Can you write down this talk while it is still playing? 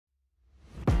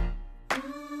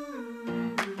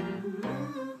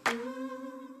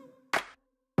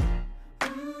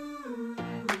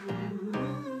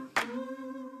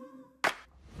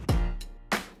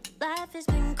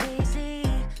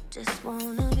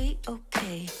be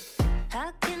okay.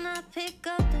 How can I pick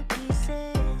up the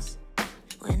pieces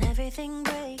when everything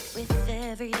breaks with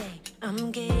every day?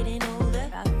 I'm getting older,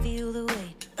 I feel the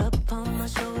weight upon my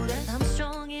shoulders. I'm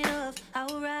strong enough,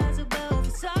 I'll rise above.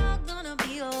 It's all gonna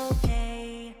be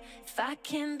okay. If I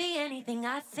can be anything,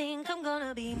 I think I'm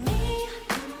gonna be me.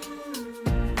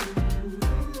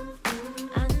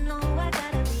 I know I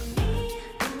gotta be me.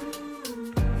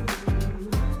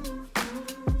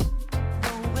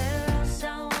 Nowhere else I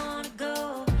wanna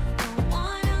go, no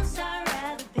one else I'd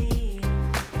rather be.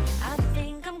 I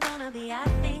think I'm gonna be me.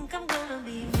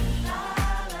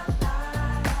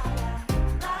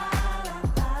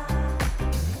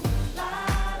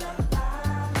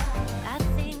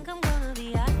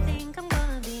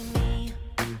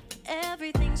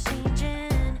 Everything's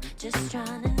changing, just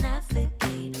trying to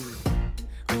navigate.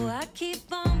 Oh, I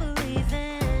keep on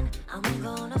believing I'm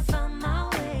gonna find my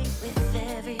way with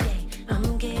every day.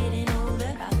 I'm getting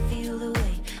older, I feel the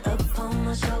weight upon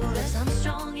my shoulders. I'm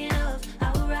strong enough,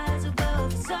 I'll rise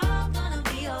above. It's all gonna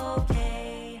be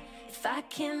okay. If I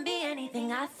can be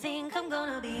anything, I think I'm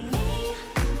gonna be me.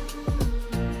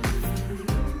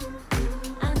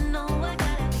 I know I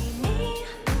gotta be me.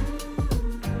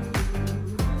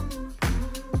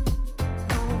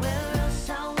 Nowhere else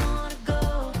I wanna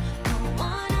go, no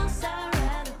one else I'd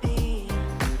rather be.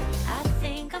 I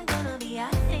think I'm gonna be me.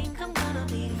 I'm gonna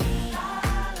be me.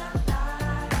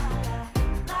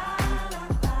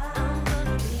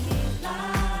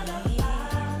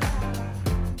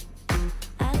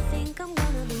 I think I'm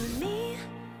gonna be me,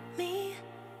 me,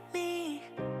 me.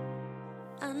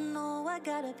 I know I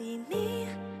gotta be me,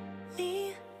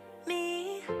 me,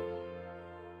 me.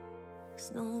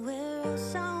 There's nowhere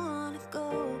else I wanna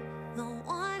go, no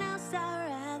one else I'd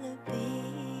rather be.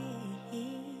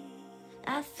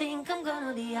 I think I'm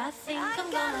gonna be me.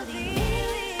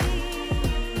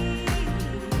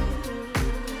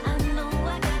 I know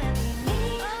I gotta be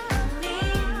me, me, me.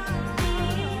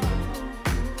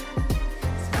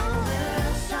 There's nowhere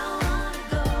else I wanna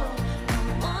go, no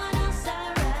one else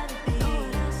I'd rather be.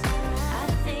 I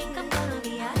think I'm gonna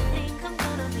be me.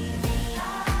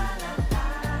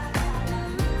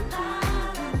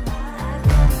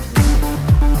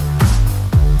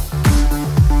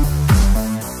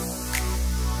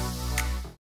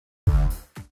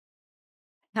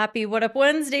 Happy What Up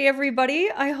Wednesday, everybody.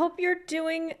 I hope you're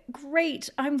doing great.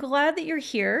 I'm glad that you're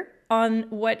here on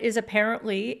what is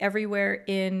apparently everywhere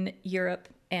in Europe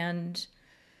and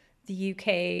the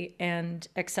UK and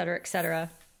et cetera, et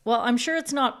cetera. Well, I'm sure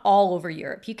it's not all over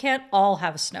Europe. You can't all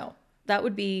have snow. That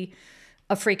would be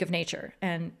a freak of nature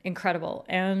and incredible.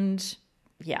 And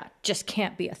yeah, just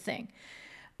can't be a thing.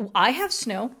 I have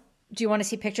snow. Do you want to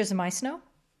see pictures of my snow?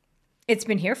 It's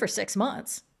been here for 6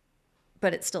 months,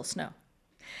 but it's still snow.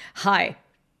 Hi,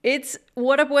 it's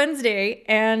What Up Wednesday,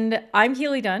 and I'm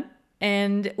Healy Dunn,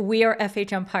 and we are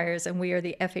FHumpires, and we are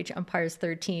the FHumpires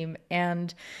third team.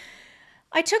 And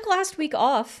I took last week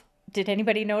off. Did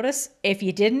anybody notice? If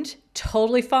you didn't,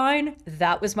 totally fine.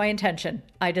 That was my intention.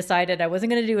 I decided I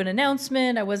wasn't going to do an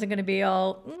announcement. I wasn't going to be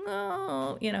all,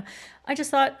 oh, you know. I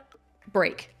just thought,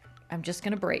 break. I'm just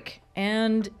going to break.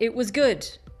 And it was good.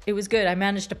 It was good. I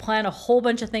managed to plan a whole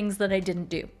bunch of things that I didn't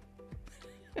do.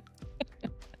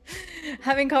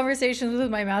 Having conversations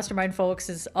with my mastermind folks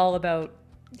is all about,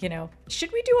 you know,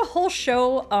 should we do a whole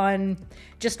show on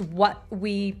just what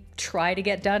we try to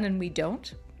get done and we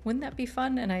don't? Wouldn't that be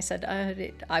fun? And I said,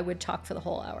 I would talk for the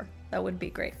whole hour. That would be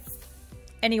great.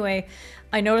 Anyway,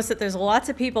 I noticed that there's lots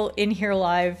of people in here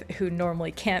live who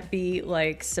normally can't be,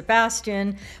 like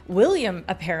Sebastian. William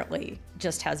apparently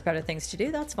just has better things to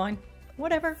do. That's fine.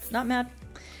 Whatever. Not mad.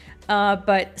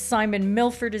 But Simon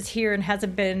Milford is here and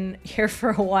hasn't been here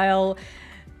for a while.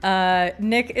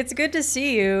 Nick, it's good to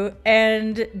see you.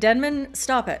 And Denman,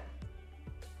 stop it.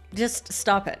 Just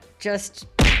stop it. Just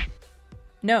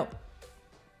no.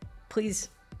 Please.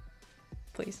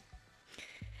 Please.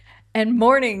 And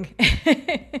morning.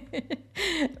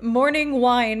 Morning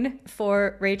wine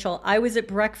for Rachel. I was at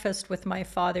breakfast with my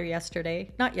father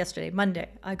yesterday. Not yesterday, Monday.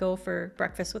 I go for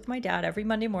breakfast with my dad every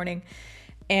Monday morning.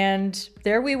 And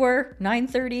there we were,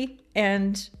 9:30,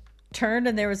 and turned,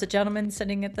 and there was a gentleman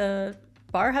sitting at the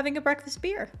bar having a breakfast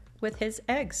beer with his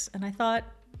eggs. And I thought,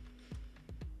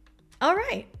 all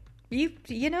right,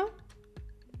 you know,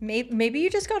 maybe you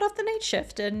just got off the night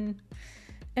shift and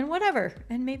whatever,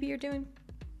 and maybe you're doing,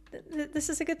 this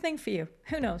is a good thing for you.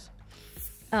 Who knows?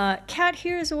 Kat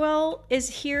here as well is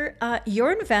here.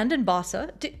 Jorn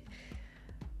Vandenbosse.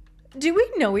 Do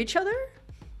we know each other?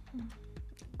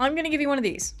 I'm going to give you one of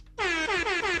these.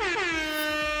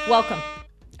 Welcome.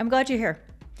 I'm glad you're here.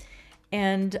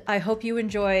 And I hope you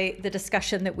enjoy the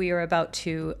discussion that we are about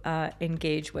to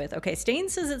engage with. Okay, Stain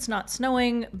says it's not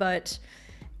snowing, but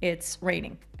it's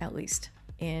raining, at least,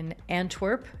 in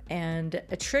Antwerp. And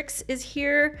Trix is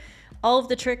here. All of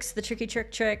the tricks, the tricky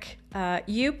trick.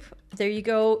 Yoop, there you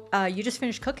go. You just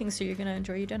finished cooking, so you're gonna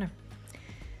enjoy your dinner.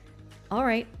 All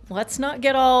right, let's not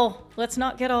get all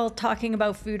talking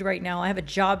about food right now. I have a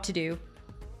job to do.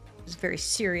 It's very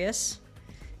serious.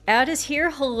 Ad is here.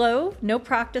 Hello. No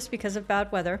practice because of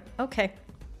bad weather. Okay.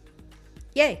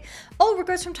 Yay. Oh,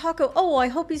 regards from Taco. Oh, I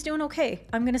hope he's doing okay.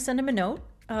 I'm gonna send him a note.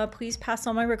 Please pass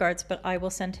on my regards, but I will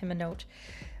send him a note.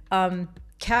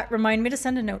 Kat, remind me to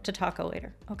send a note to Taco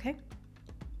later. Okay.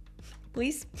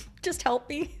 Please, just help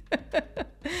me.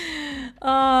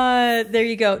 There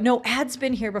you go. No, Ad's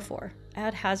been here before.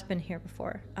 Ad has been here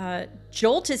before.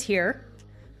 Jolt is here.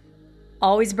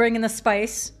 Always bringing the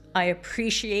spice. I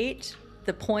appreciate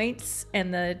the points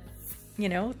and the, you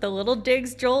know, the little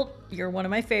digs, Jolt. You're one of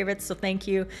my favorites, so thank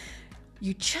you.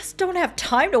 You just don't have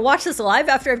time to watch this live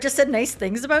after I've just said nice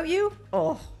things about you?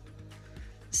 Oh,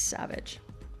 savage.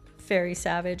 Very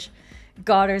savage.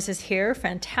 Godders is here.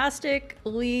 Fantastic.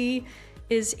 Lee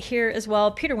is here as well.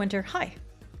 Peter Winter, hi.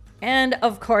 And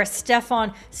of course,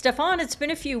 Stefan. Stefan, it's been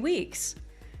a few weeks.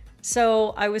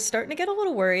 So I was starting to get a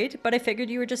little worried, but I figured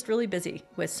you were just really busy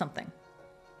with something.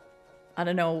 I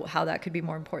don't know how that could be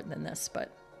more important than this,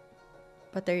 but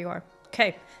there you are.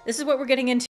 Okay, this is what we're getting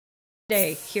into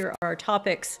today. Here are our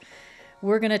topics.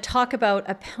 We're going to talk about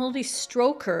a penalty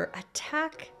stroker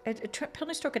attack, a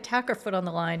penalty stroke attacker foot on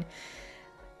the line,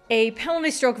 a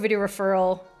penalty stroke video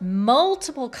referral,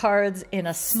 multiple cards in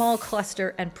a small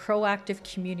cluster, and proactive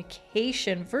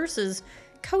communication versus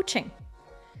coaching,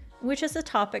 which is a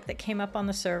topic that came up on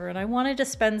the server. And I wanted to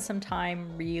spend some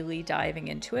time really diving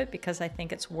into it because I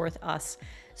think it's worth us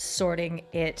sorting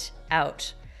it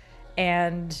out.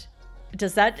 And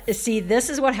does that, see, this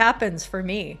is what happens for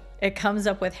me. It comes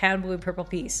up with hand blue, purple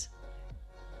piece.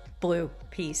 Blue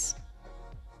piece.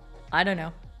 I don't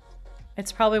know.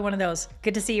 It's probably one of those.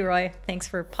 Good to see you, Roy. Thanks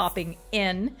for popping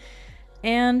in.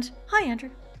 And hi, Andrew.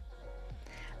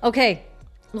 Okay,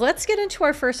 let's get into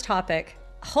our first topic.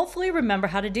 Hopefully remember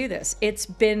how to do this. It's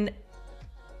been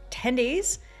 10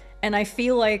 days and I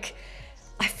feel like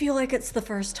it's the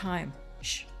first time.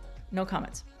 Shh, no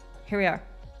comments. Here we are.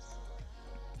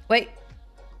 Wait,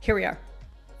 here we are.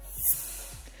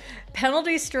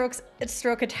 Penalty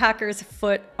stroke attacker's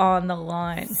foot on the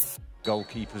line.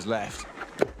 Goalkeeper's left.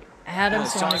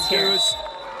 Adam's one is here.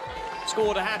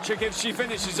 Scored a hat-trick. If she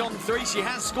finishes on 3, she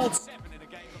has scored 7 in a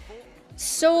game before.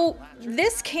 So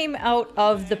this came out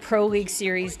of the Pro League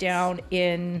series down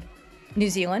in New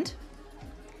Zealand.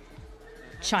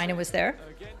 China was there.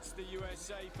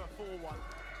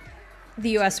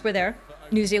 The US were there.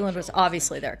 New Zealand was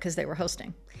obviously there because they were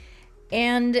hosting.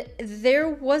 And there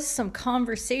was some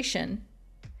conversation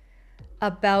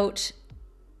about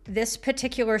this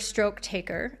particular stroke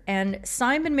taker, and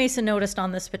Simon Mason noticed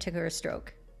on this particular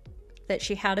stroke that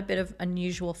she had a bit of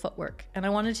unusual footwork. And I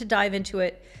wanted to dive into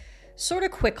it sort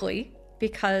of quickly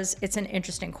because it's an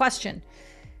interesting question.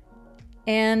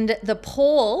 And the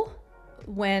poll,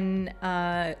 when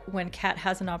Kat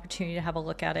has an opportunity to have a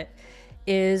look at it,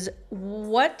 is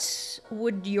what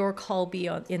would your call be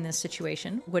in this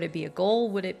situation? Would it be a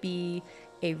goal? Would it be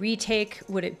a retake?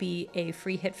 Would it be a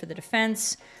free hit for the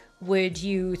defense? Would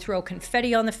you throw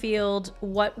confetti on the field?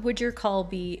 What would your call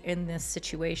be in this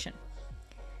situation?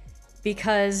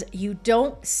 Because you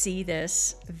don't see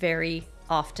this very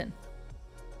often.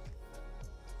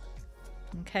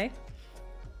 Okay?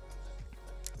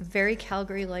 Very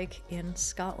Calgary-like in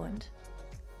Scotland.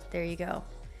 There you go.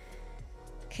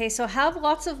 Okay, so have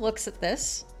lots of looks at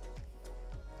this.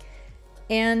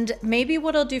 And maybe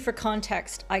what I'll do for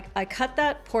context, I cut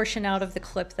that portion out of the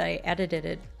clip that I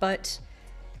edited, but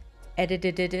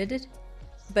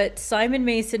Simon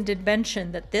Mason did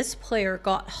mention that this player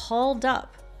got hauled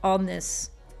up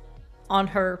on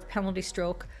her penalty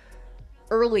stroke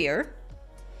earlier.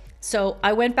 So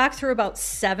I went back through about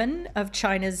 7 of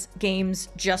China's games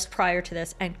just prior to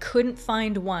this and couldn't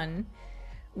find one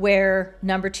where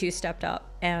number 2 stepped up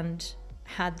and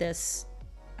had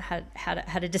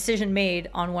a decision made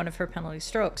on one of her penalty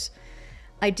strokes.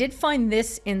 I did find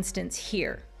this instance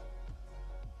here.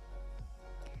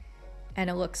 And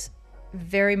it looks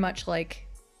very much like,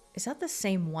 is that the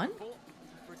same one?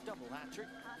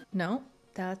 No,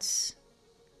 that's,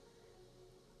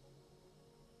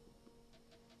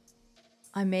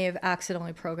 I may have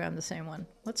accidentally programmed the same one.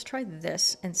 Let's try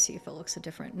this and see if it looks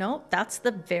different. No, that's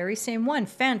the very same one.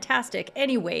 Fantastic.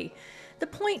 Anyway, the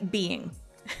point being,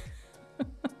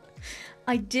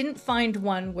 I didn't find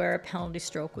one where a penalty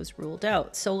stroke was ruled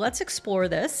out. So let's explore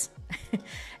this.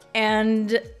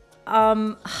 And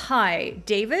hi,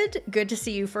 David. Good to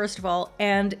see you, first of all.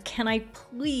 And can I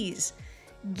please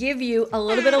give you a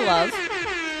little bit of love?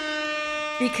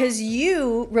 Because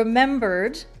you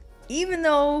remembered, even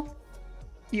though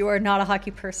you are not a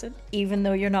hockey person, even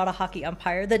though you're not a hockey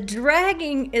umpire, that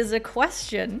dragging is a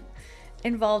question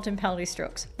involved in penalty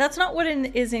strokes. That's not what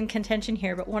is in contention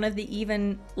here, but one of the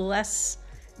even less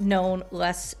known,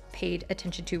 less paid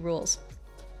attention to rules.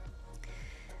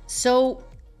 So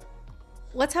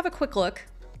let's have a quick look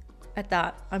at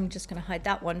that. I'm just going to hide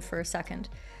that one for a second.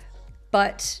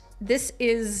 But this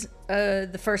is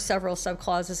the first several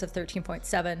subclauses of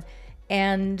 13.7,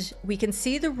 and we can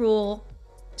see the rule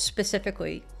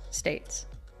specifically states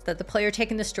that the player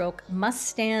taking the stroke must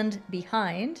stand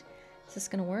behind. Is this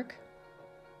going to work?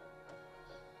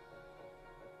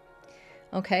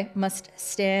 Okay, must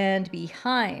stand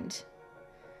behind.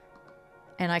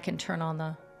 And I can turn on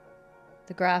the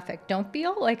graphic. Don't be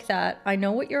all like that. I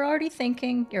know what you're already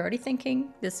thinking. You're already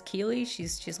thinking, this Keely,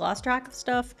 she's lost track of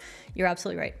stuff. You're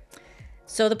absolutely right.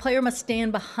 So the player must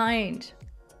stand behind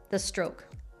the stroke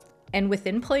and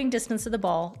within playing distance of the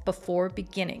ball before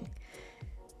beginning.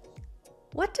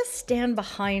 What does stand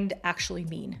behind actually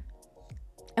mean?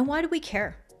 And why do we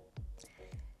care?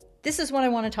 This is what I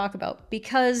want to talk about,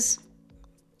 because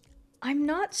I'm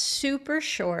not super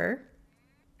sure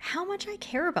how much I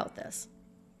care about this.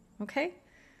 Okay?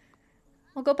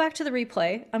 I'll go back to the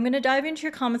replay. I'm going to dive into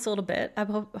your comments a little bit. I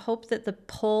hope that the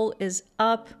poll is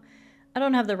up. I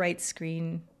don't have the right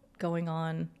screen going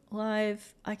on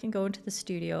live. I can go into the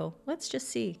studio. Let's just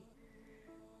see.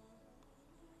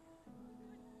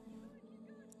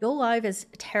 Go live is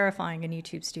terrifying in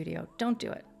YouTube studio. Don't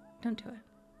do it. Don't do it.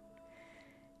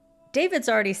 David's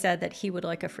already said that he would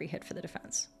like a free hit for the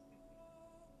defense.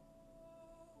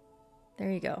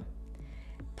 There you go.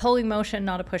 Pulling motion,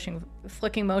 not a pushing.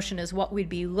 Flicking motion is what we'd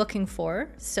be looking for.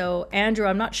 So, Andrew,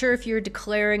 I'm not sure if you're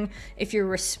declaring, if you're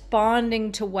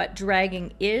responding to what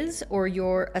dragging is, or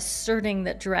you're asserting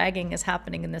that dragging is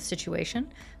happening in this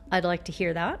situation. I'd like to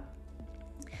hear that.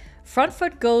 Front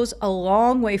foot goes a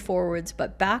long way forwards,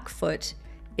 but back foot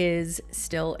is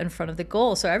still in front of the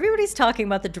goal. So everybody's talking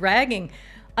about the dragging.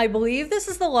 I believe this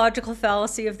is the logical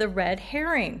fallacy of the red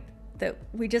herring, that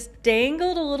we just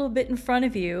dangled a little bit in front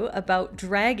of you about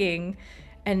dragging.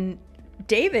 And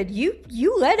David,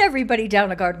 you led everybody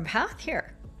down a garden path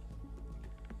here.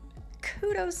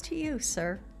 Kudos to you,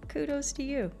 sir. Kudos to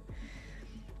you.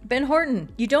 Ben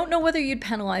Horton, you don't know whether you'd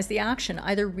penalize the action,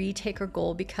 either retake or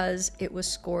goal, because it was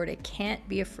scored. It can't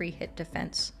be a free hit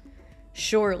defense.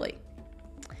 Surely.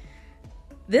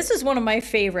 This is one of my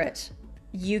favorite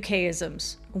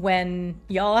UK-isms, when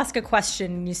y'all ask a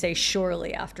question and you say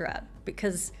surely after it.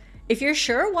 Because if you're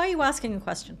sure, why are you asking a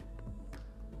question?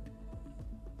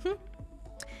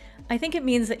 I think it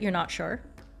means that you're not sure.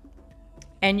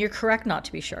 And you're correct not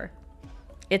to be sure.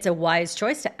 It's a wise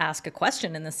choice to ask a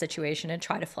question in this situation and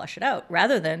try to flesh it out,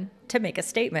 rather than to make a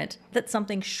statement that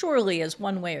something surely is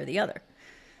one way or the other.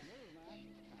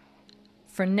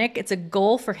 For Nick, it's a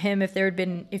goal for him. If there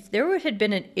had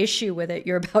been an issue with it,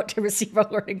 you're about to receive a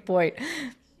learning point.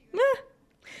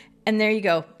 And there you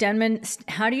go. Denman,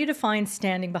 how do you define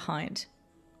standing behind?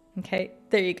 Okay,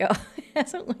 there you go.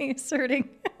 Hesitantly asserting.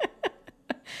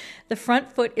 The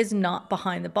front foot is not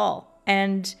behind the ball.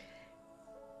 And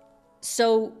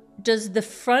so does the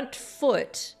front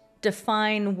foot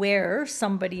define where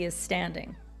somebody is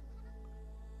standing?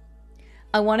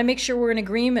 I want to make sure we're in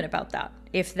agreement about that.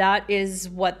 If that is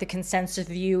what the consensus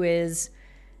view is,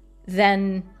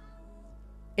 then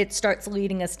it starts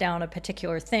leading us down a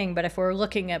particular thing. But if we're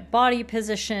looking at body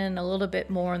position a little bit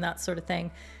more and that sort of thing,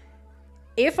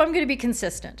 if I'm going to be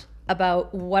consistent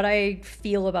about what I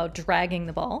feel about dragging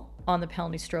the ball on the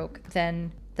penalty stroke,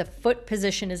 then the foot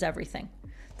position is everything.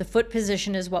 The foot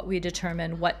position is what we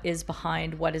determine what is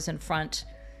behind, what is in front,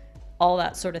 all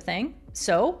that sort of thing.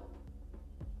 So,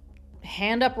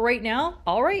 hand up right now.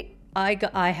 All right,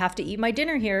 I have to eat my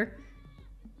dinner here.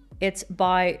 It's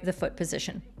by the foot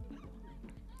position.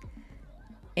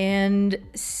 And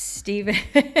Steven,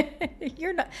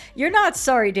 you're not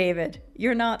sorry, David.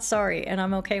 You're not sorry, and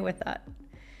I'm okay with that.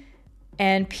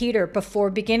 And Peter,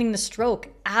 before beginning the stroke,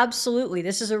 absolutely.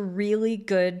 This is a really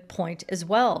good point as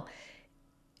well.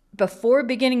 Before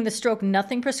beginning the stroke,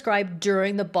 nothing prescribed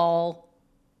during the ball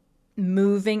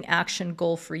moving action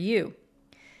goal for you.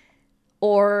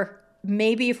 Or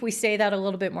maybe if we say that a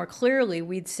little bit more clearly,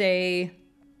 we'd say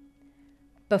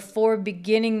before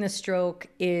beginning the stroke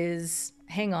is,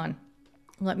 hang on,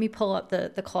 let me pull up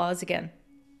the clause again.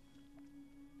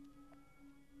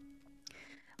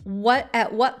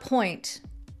 At what point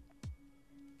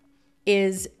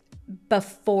is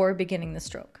before beginning the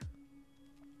stroke?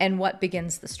 And what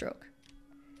begins the stroke?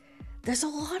 There's a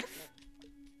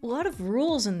lot of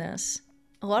rules in this,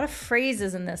 a lot of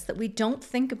phrases in this that we don't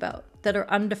think about, that are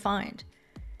undefined.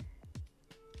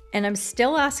 And I'm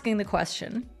still asking the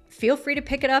question, feel free to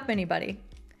pick it up, anybody.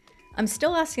 I'm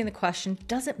still asking the question,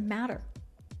 does it matter?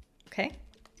 Okay?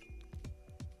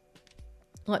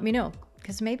 Let me know,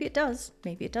 because maybe it does,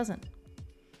 maybe it doesn't.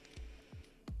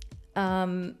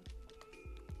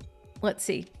 Let's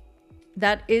see.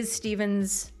 That is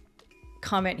Steven's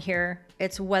comment here.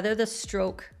 It's whether the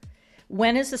stroke,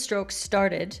 when is the stroke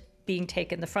started being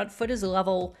taken? The front foot is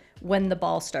level when the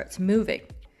ball starts moving.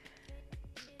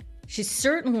 She's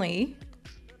certainly,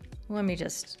 let me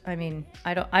just, I mean,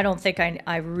 I don't think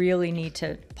I really need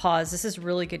to pause. This is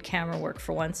really good camera work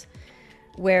for once,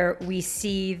 where we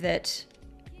see that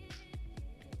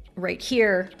right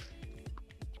here,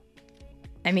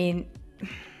 I mean,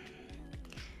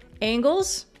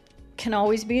 angles can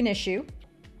always be an issue.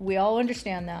 We all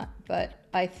understand that, but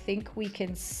I think we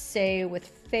can say with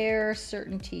fair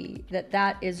certainty that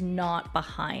that is not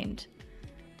behind.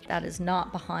 That is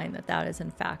not behind, that is in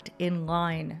fact in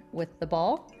line with the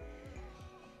ball.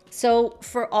 So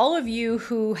for all of you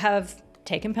who have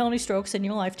taken penalty strokes in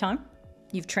your lifetime,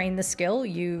 you've trained the skill,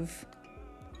 you've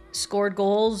scored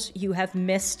goals, you have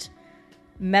missed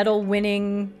medal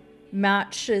winning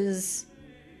matches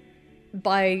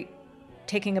by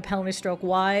taking a penalty stroke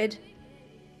wide.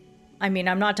 I mean,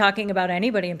 I'm not talking about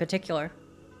anybody in particular.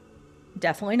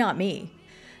 Definitely not me.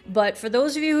 But for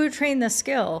those of you who train this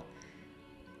skill,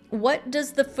 what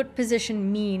does the foot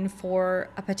position mean for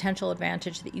a potential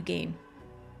advantage that you gain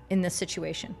in this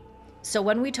situation? So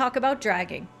when we talk about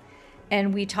dragging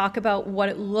and we talk about what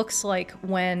it looks like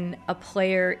when a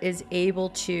player is able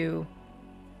to,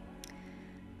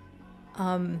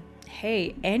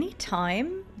 hey,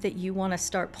 anytime that you want to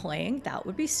start playing, that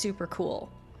would be super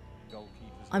cool.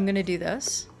 I'm going to do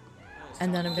this,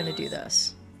 and then I'm going to do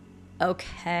this.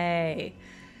 Okay.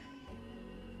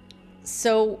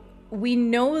 So we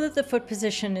know that the foot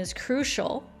position is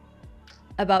crucial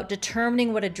about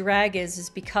determining what a drag is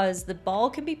because the ball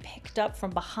can be picked up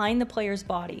from behind the player's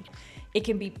body. It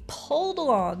can be pulled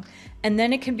along, and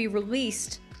then it can be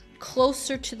released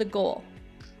closer to the goal,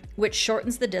 which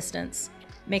shortens the distance,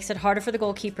 makes it harder for the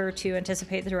goalkeeper to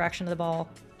anticipate the direction of the ball,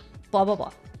 blah, blah,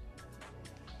 blah.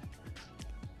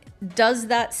 Does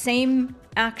that same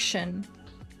action,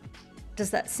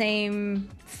 does that same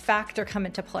factor come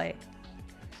into play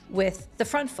with the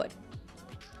front foot?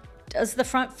 Does the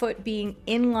front foot being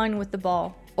in line with the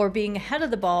ball or being ahead of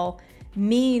the ball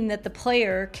mean that the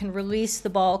player can release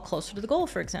the ball closer to the goal,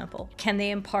 for example? Can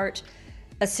they impart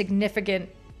a significant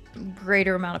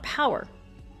greater amount of power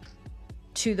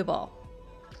to the ball?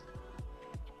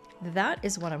 That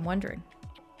is what I'm wondering.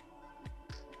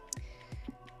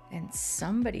 And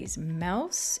somebody's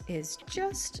mouse is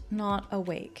just not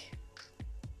awake.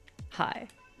 Hi,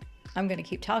 I'm gonna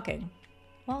keep talking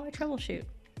while I troubleshoot.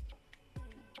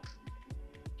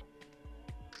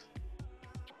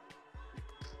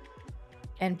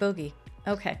 And boogie,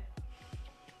 okay.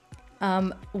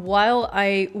 While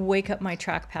I wake up my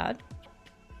trackpad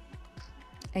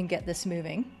and get this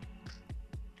moving,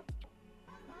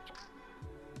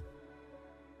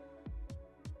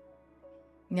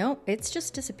 no, it's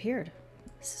just disappeared.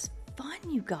 This is fun,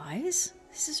 you guys.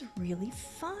 This is really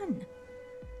fun.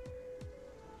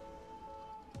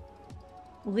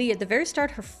 Lee, at the very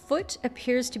start, her foot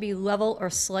appears to be level or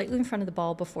slightly in front of the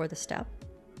ball before the step.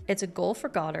 It's a goal for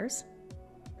Godders.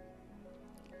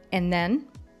 And then,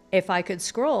 if I could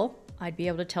scroll, I'd be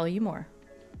able to tell you more.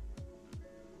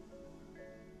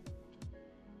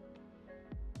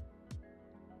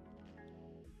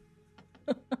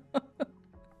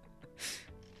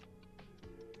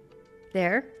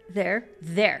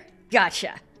 There.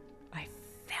 Gotcha. I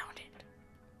found it.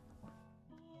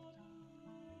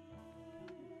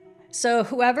 So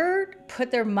whoever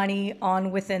put their money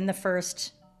on within the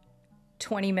first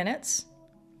 20 minutes,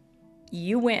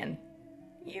 you win.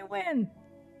 You win.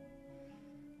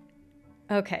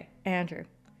 Okay, Andrew.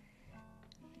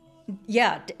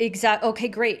 Yeah, exactly. Okay,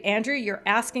 great. Andrew, you're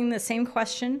asking the same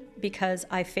question because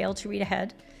I failed to read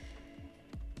ahead.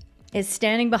 Is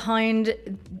standing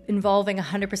behind involving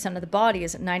 100% of the body?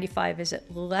 Is it 95? Is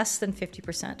it less than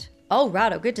 50%? Oh,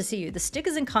 Rado, good to see you. The stick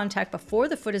is in contact before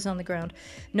the foot is on the ground.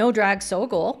 No drag, so a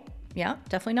goal. Yeah,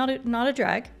 definitely not a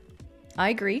drag.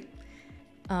 I agree.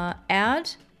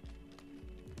 Add.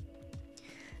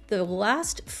 The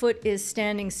last foot is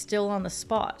standing still on the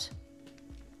spot.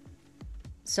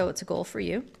 So it's a goal for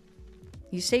you.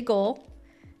 You say goal.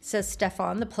 Says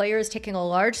Stefan. The player is taking a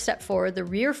large step forward. The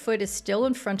rear foot is still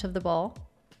in front of the ball.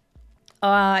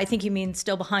 I think you mean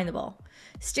still behind the ball.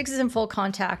 Sticks is in full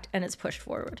contact and it's pushed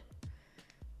forward.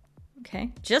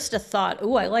 Okay, just a thought.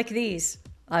 Ooh, I like these.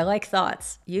 I like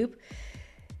thoughts. Yoop.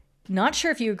 Not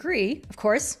sure if you agree. Of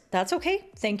course, that's okay.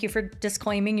 Thank you for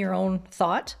disclaiming your own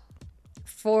thought.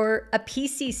 For a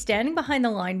PC, standing behind the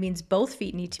line means both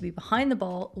feet need to be behind the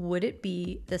ball. Would it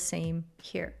be the same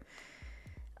here?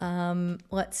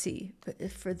 Let's see.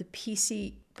 For the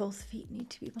PC, both feet need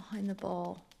to be behind the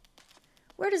ball.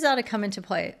 Where does that come into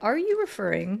play? Are you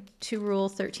referring to Rule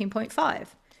 13.5,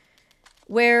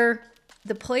 where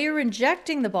the player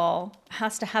injecting the ball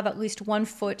has to have at least 1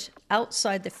 foot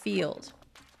outside the field?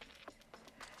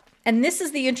 And this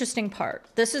is the interesting part.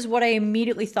 This is what I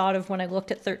immediately thought of when I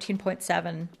looked at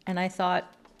 13.7, and I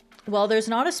thought, well, there's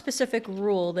not a specific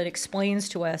rule that explains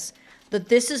to us that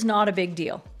this is not a big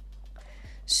deal.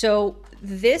 So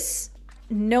this,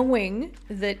 knowing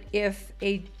that if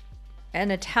an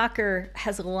attacker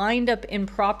has lined up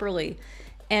improperly,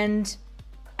 and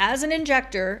as an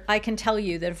injector, I can tell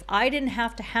you that if I didn't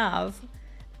have to have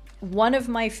one of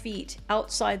my feet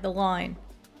outside the line,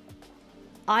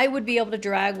 I would be able to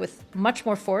drag with much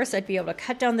more force. I'd be able to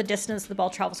cut down the distance the ball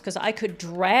travels because I could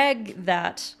drag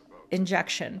that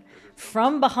injection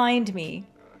from behind me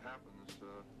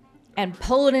and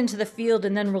pull it into the field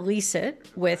and then release it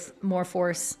with more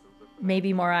force,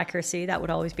 maybe more accuracy. That would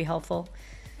always be helpful.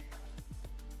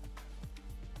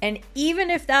 And even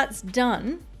if that's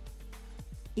done,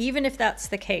 even if that's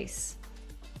the case,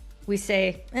 we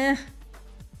say,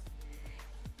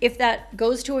 if that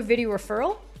goes to a video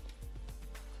referral,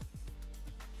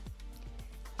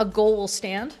 a goal will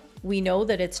stand. We know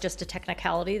that it's just a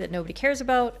technicality that nobody cares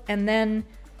about. And then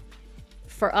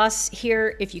for us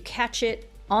here, if you catch it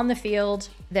on the field,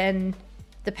 then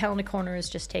the penalty corner is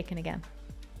just taken again.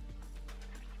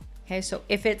 Okay, so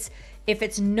if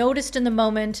it's noticed in the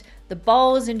moment, the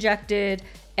ball is injected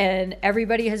and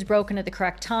everybody has broken at the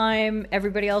correct time,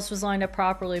 everybody else was lined up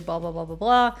properly, blah, blah, blah, blah,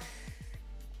 blah,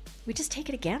 we just take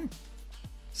it again.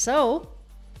 So,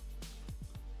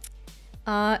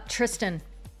 Tristan,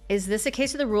 is this a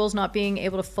case of the rules not being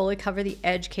able to fully cover the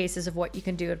edge cases of what you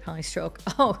can do at penalty stroke?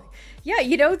 Oh, yeah,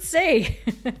 you don't say.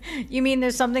 You mean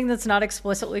there's something that's not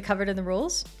explicitly covered in the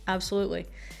rules? Absolutely.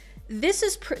 This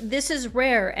is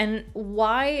rare, and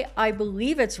why I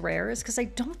believe it's rare is because I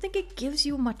don't think it gives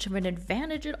you much of an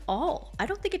advantage at all. I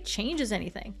don't think it changes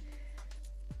anything.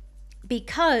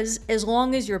 Because as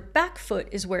long as your back foot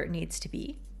is where it needs to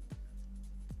be,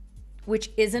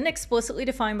 which isn't explicitly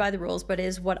defined by the rules, but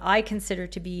is what I consider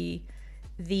to be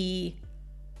the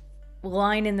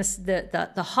line in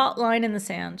the hot line in the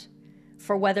sand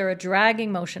for whether a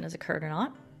dragging motion has occurred or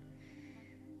not.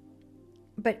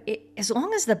 But as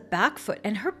long as the back foot,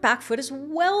 and her back foot is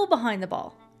well behind the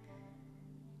ball.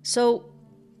 So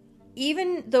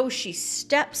even though she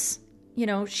steps, you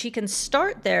know, she can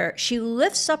start there, she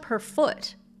lifts up her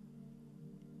foot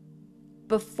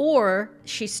before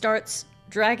she starts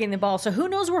dragging the ball. So who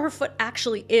knows where her foot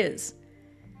actually is?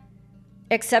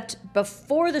 Except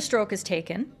before the stroke is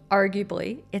taken,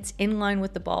 arguably, it's in line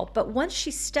with the ball. But once she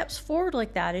steps forward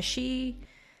like that,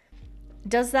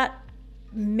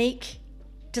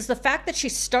 does the fact that she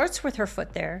starts with her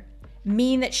foot there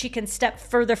mean that she can step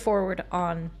further forward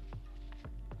on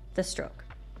the stroke?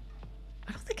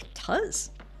 I don't think it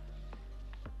does.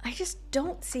 I just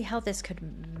don't see how this could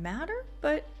matter,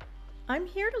 but I'm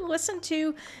here to listen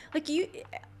to, like, you.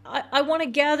 I want to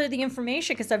gather the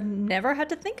information because I've never had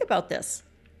to think about this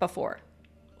before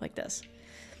like this.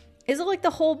 Is it like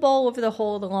the whole ball over the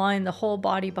whole of the line, the whole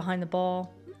body behind the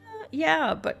ball?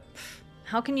 Yeah, but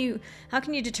how can you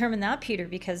determine that, Peter?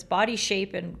 Because body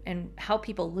shape and how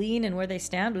people lean and where they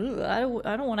stand, I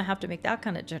don't want to have to make that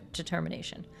kind of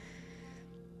determination.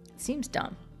 It seems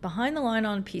dumb. Behind the line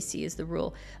on PC is the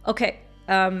rule. Okay,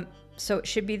 so it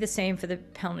should be the same for the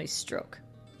penalty stroke.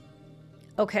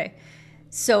 Okay,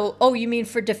 so, oh, you mean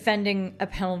for defending a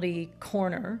penalty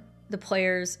corner, the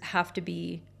players have to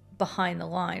be behind the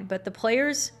line, but the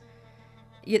players,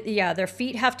 yeah, their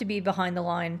feet have to be behind the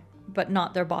line, but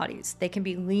not their bodies. They can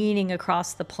be leaning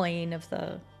across the plane of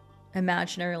the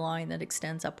imaginary line that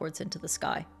extends upwards into the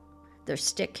sky. Their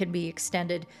stick can be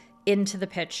extended into the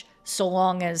pitch so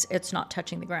long as it's not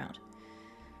touching the ground.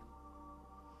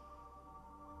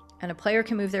 And a player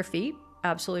can move their feet.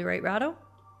 Absolutely right, Rado.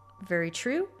 Very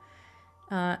true.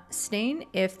 Stain,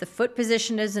 if the foot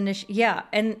position is an issue. Yeah,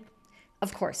 and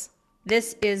of course,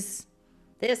 this is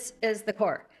the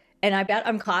core. And I bet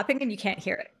I'm clapping and you can't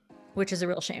hear it, which is a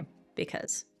real shame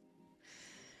because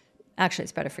actually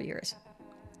it's better for yours.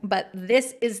 But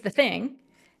this is the thing.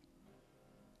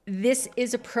 This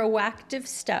is a proactive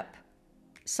step,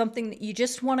 something that you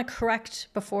just want to correct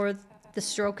before the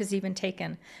stroke is even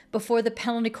taken, before the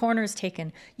penalty corner is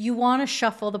taken. You want to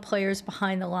shuffle the players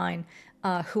behind the line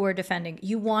who are defending.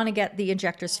 You want to get the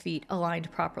injector's feet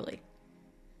aligned properly.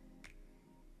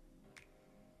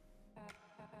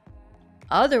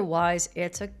 Otherwise,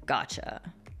 it's a gotcha.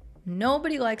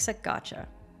 Nobody likes a gotcha.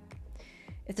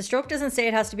 If the stroke doesn't say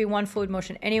it has to be one fluid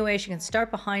motion anyway, she can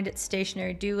start behind it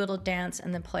stationary, do a little dance,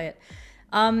 and then play it.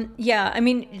 Yeah, I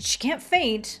mean, she can't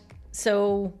faint,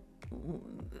 so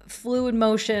fluid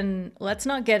motion, let's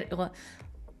not get into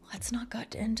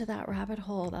that rabbit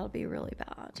hole. That'll be really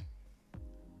bad.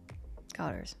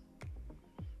 Got hers.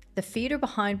 The feet are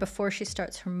behind before she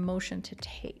starts her motion to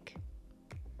take.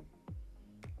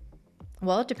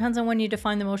 Well, it depends on when you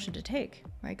define the motion to take,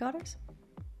 right, Godders?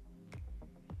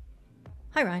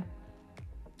 Hi, Ryan.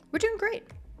 We're doing great.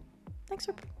 Thanks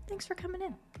for coming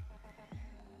in.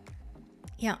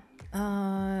 Yeah.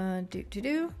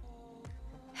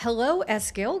 Hello,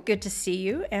 Eskil. Good to see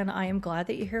you, and I am glad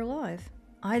that you're here live.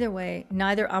 Either way,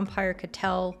 neither umpire could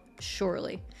tell,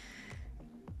 surely.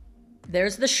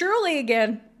 There's the surely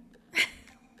again.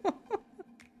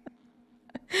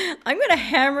 I'm going to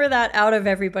hammer that out of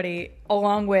everybody,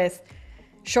 along with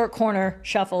short corner,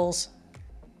 shuffles,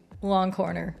 long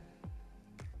corner,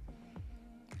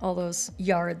 all those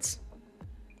yards.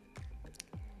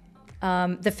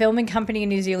 The filming company in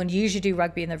New Zealand usually do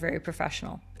rugby, and they're very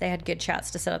professional. They had good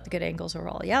chats to set up the good angles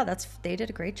overall. Yeah, they did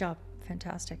a great job.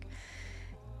 Fantastic.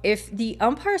 If the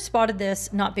umpire spotted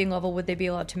this not being level, would they be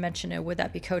allowed to mention it? Would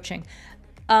that be coaching?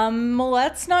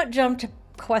 Let's not jump to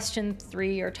question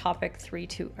 3 or topic 3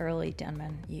 too early,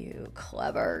 Denman. You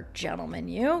clever gentleman,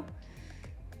 you.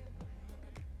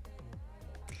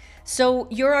 So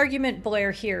your argument,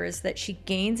 Blair, here is that she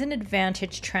gains an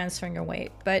advantage transferring her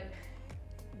weight, but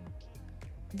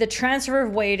the transfer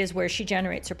of weight is where she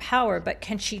generates her power, but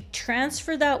can she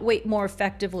transfer that weight more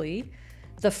effectively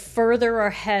the further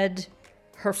ahead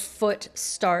her foot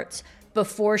starts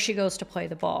before she goes to play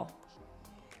the ball?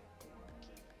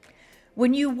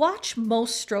 When you watch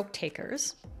most stroke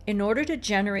takers, in order to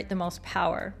generate the most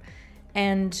power,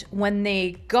 and when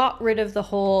they got rid of the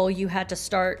whole you had to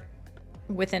start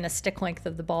within a stick length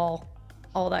of the ball,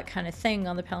 all that kind of thing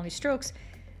on the penalty strokes,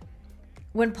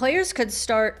 when players could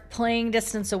start playing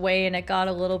distance away and it got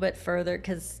a little bit further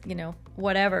because, you know,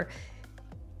 whatever,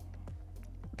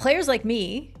 players like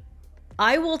me,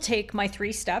 I will take my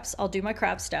 3 steps, I'll do my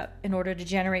crab step in order to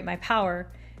generate my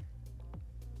power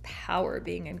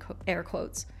being in air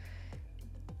quotes.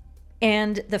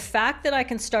 And the fact that I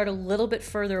can start a little bit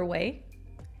further away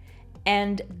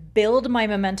and build my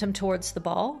momentum towards the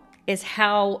ball is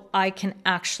how I can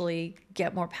actually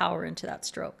get more power into that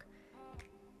stroke.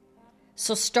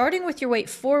 So starting with your weight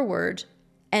forward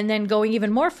and then going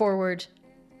even more forward,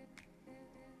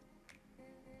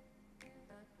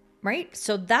 right?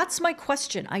 So that's my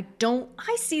question. I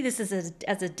see this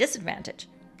as a disadvantage,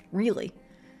 really.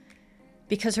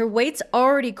 Because her weight's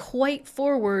already quite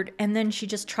forward, and then she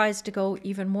just tries to go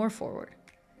even more forward.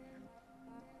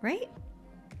 Right?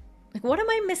 Like, what am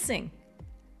I missing?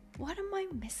 What am I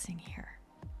missing here?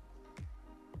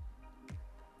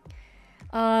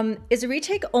 Is a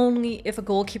retake only if a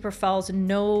goalkeeper fouls,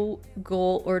 no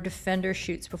goal or defender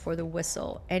shoots before the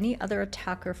whistle? Any other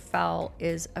attacker foul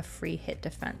is a free hit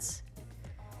defense?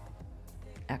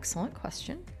 Excellent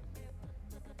question.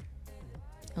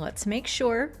 Let's make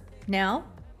sure. Now,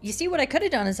 you see what I could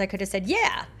have done is I could have said,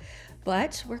 yeah,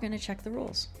 but we're going to check the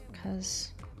rules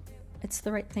because it's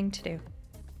the right thing to do.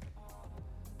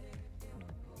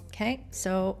 Okay,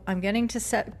 so I'm getting to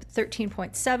set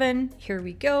 13.7. Here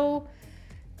we go.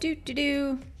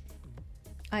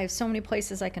 I have so many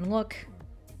places I can look.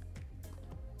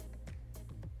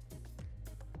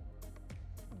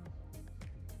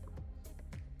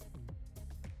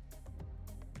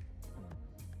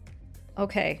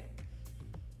 Okay.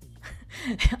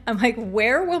 I'm like,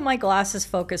 where will my glasses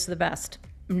focus the best?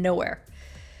 Nowhere.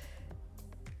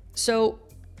 So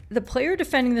the player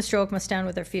defending the stroke must stand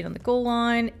with their feet on the goal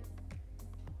line.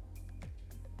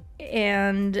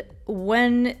 And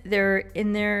when they're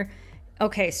in there,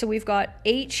 okay, so we've got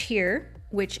H here,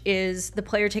 which is the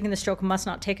player taking the stroke must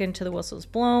not take it until the whistle is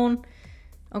blown.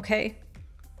 Okay.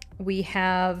 We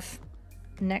have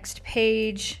next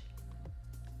page.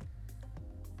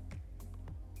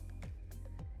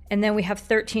 And then we have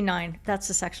 13.9. That's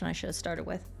the section I should have started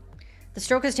with. The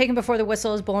stroke is taken before the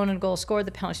whistle is blown and a goal is scored.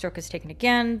 The penalty stroke is taken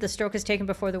again. The stroke is taken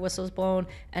before the whistle is blown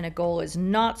and a goal is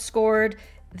not scored.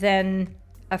 Then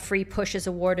a free push is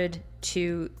awarded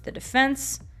to the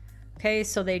defense. Okay,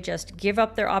 so they just give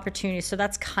up their opportunity. So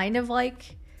that's kind of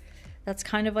like That's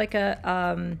kind of like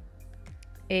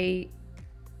it's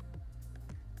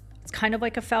kind of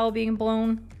like a foul being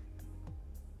blown.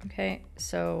 Okay,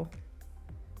 so,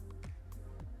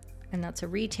 and that's a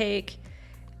retake.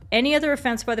 Any other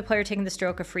offense by the player taking the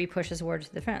stroke, a free push is awarded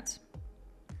to the defense.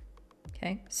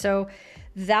 Okay, so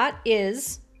that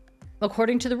is,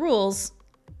 according to the rules,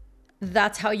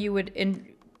 that's how you would,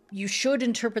 you should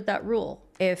interpret that rule.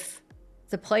 If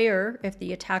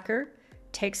the attacker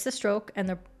takes the stroke and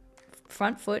the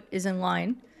front foot is in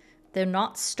line, they're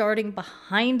not starting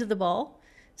behind the ball,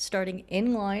 starting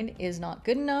in line is not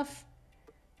good enough,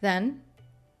 then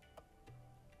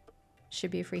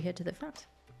should be a free hit to the front.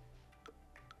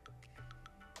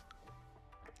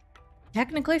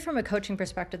 Technically, from a coaching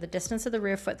perspective, the distance of the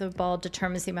rear foot of the ball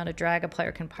determines the amount of drag a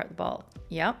player can part the ball.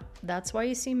 Yep, that's why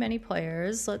you see many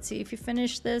players. Let's see if you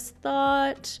finish this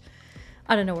thought.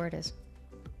 I don't know where it is.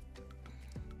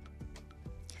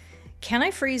 Can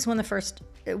I freeze when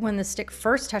the stick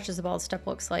first touches the ball? The step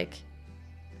looks like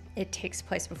it takes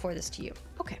place before this to you.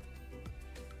 Okay.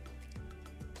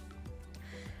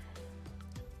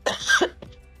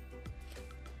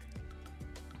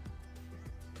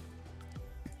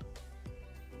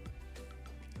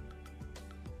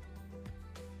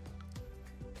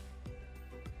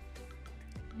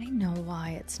 I know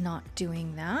why it's not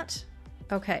doing that.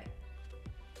 Okay.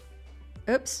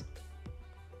 Oops.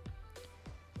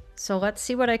 So let's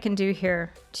see what I can do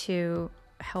here to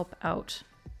help out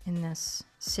in this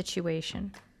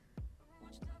situation.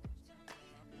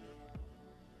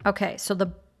 Okay, so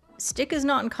the stick is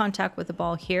not in contact with the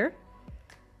ball here.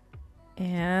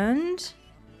 And,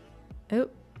 oh.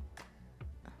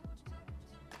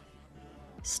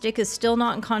 Stick is still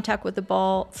not in contact with the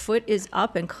ball. Foot is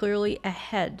up and clearly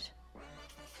ahead.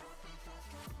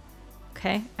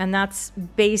 Okay, and that's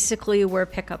basically where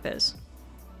pickup is.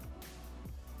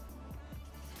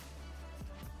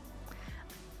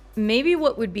 Maybe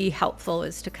what would be helpful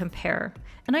is to compare.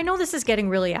 And I know this is getting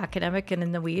really academic and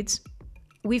in the weeds.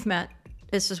 We've met.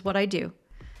 This is what I do.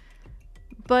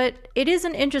 But it is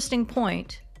an interesting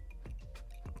point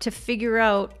to figure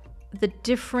out the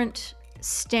different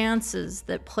stances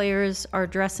that players are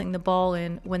dressing the ball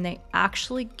in when they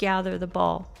actually gather the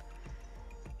ball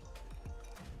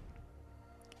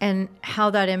and how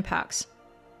that impacts.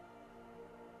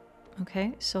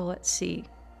 Okay, so let's see.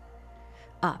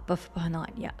 Behind the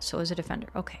line. Yeah, so as a defender.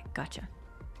 Okay, gotcha.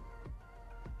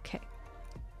 Okay.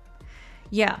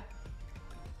 Yeah.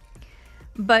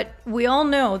 But we all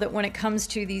know that when it comes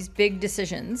to these big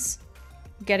decisions,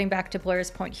 getting back to Blair's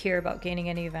point here about gaining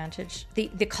any advantage,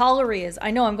 the corollary is,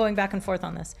 I know I'm going back and forth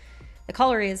on this. The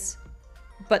corollary is,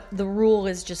 but the rule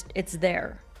is just, it's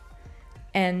there.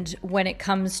 And when it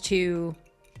comes to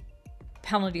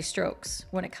penalty strokes,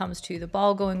 when it comes to the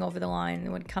ball going over the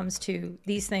line, when it comes to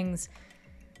these things,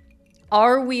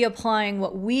 are we applying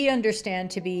what we understand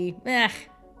to be,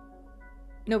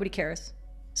 nobody cares,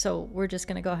 so we're just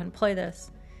going to go ahead and play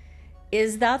this?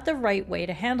 Is that the right way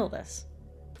to handle this?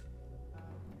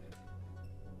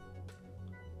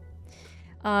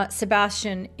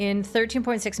 Sebastian, in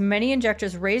 13.6, many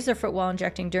injectors raise their foot while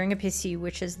injecting during a PC,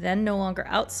 which is then no longer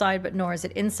outside, but nor is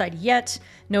it inside yet.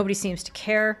 Nobody seems to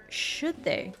care. Should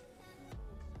they?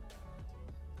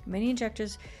 Many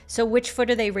injectors. So which foot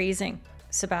are they raising,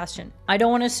 Sebastian? I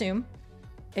don't want to assume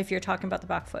if you're talking about the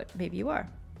back foot. Maybe you are.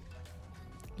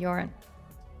 Joran.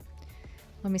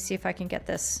 Let me see if I can get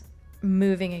this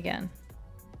moving again.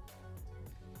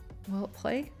 Will it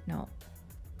play? No.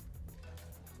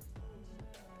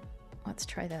 Let's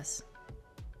try this.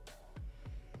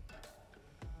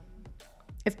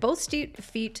 If both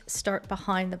feet start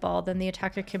behind the ball, then the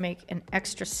attacker can make an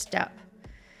extra step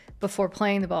before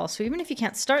playing the ball. So even if you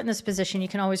can't start in this position, you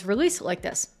can always release it like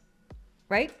this.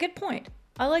 Right? Good point.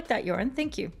 I like that, Joran.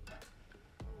 Thank you.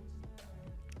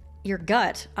 Your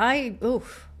gut.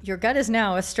 Your gut is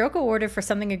now a stroke awarded for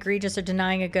something egregious or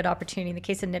denying a good opportunity. In the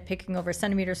case of nitpicking over a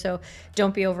centimeter or so,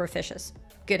 don't be over officious.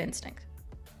 Good instinct.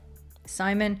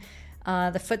 Simon,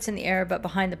 the foot's in the air, but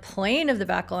behind the plane of the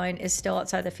back line is still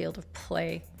outside the field of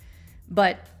play.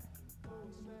 But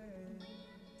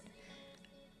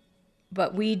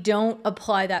we don't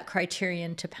apply that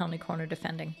criterion to penalty corner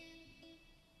defending.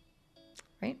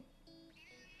 Right?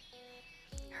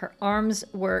 Her arms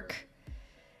work.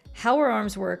 How her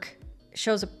arms work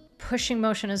shows a pushing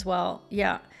motion as well.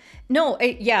 Yeah. No,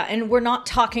 yeah, and we're not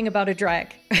talking about a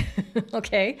drag.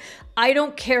 Okay? I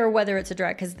don't care whether it's a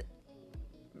drag, because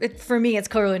for me, it's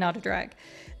clearly not a drag.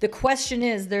 The question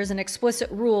is, there's an explicit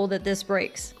rule that this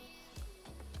breaks.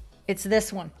 It's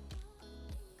this one.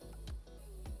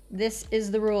 This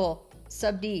is the rule.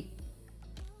 Sub D.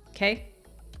 Okay?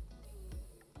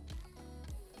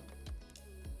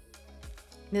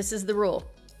 This is the rule.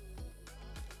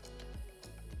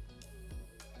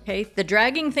 Okay, the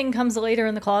dragging thing comes later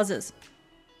in the clauses.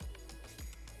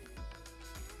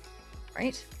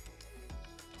 Right?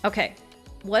 Okay,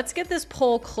 let's get this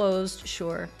poll closed,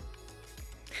 sure.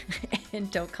 And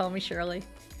don't call me Shirley.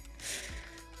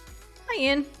 Hi,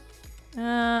 Ian.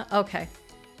 Okay.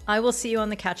 I will see you on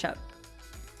the catch-up.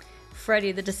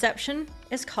 Freddie, the deception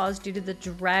is caused due to the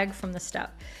drag from the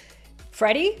step.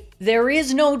 Freddie, there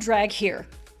is no drag here.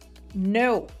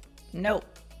 No. No.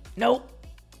 No.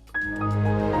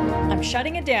 I'm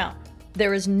shutting it down.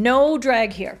 There is no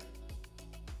drag here.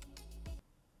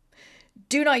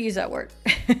 Do not use that word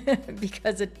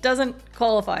because it doesn't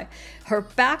qualify. Her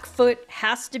back foot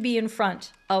has to be in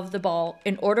front of the ball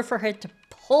in order for her to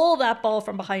pull that ball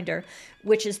from behind her,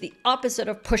 which is the opposite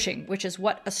of pushing, which is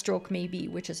what a stroke may be,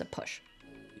 which is a push.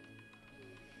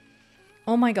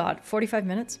 Oh my God, 45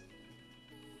 minutes?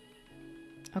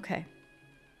 Okay.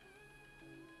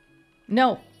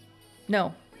 No,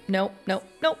 no, no, no,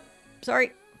 no.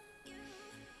 Sorry.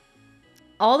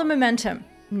 All the momentum,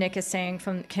 Nick is saying,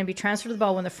 can be transferred to the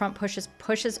ball when the front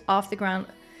pushes off the ground,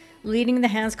 leading the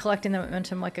hands collecting the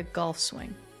momentum like a golf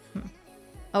swing.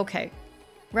 Okay.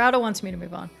 Rado wants me to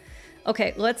move on.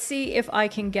 Okay, let's see if I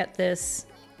can get this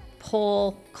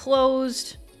poll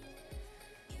closed.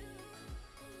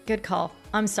 Good call.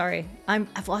 I'm sorry.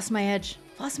 I've lost my edge.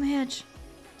 Lost my edge.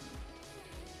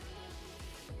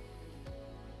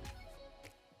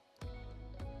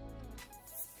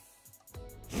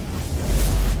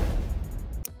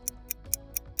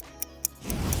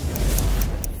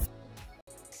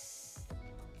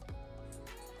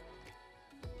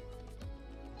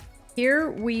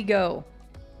 Here we go.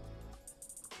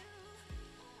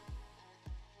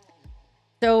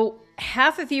 So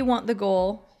half of you want the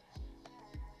goal,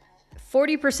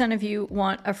 40% of you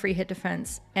want a free hit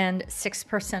defense, and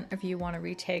 6% of you want a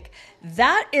retake.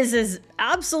 That is as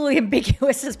absolutely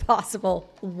ambiguous as possible.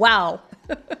 Wow.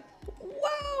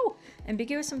 Wow.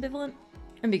 Ambiguous, ambivalent,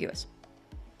 ambiguous.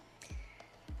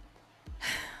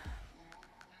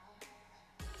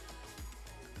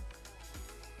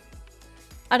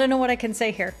 I don't know what I can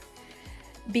say here,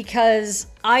 because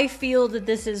I feel that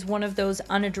this is one of those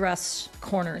unaddressed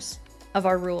corners of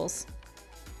our rules.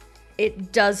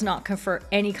 It does not confer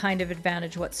any kind of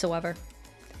advantage whatsoever.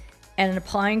 And in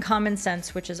applying common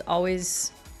sense, which is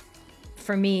always,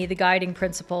 for me, the guiding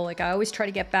principle, like I always try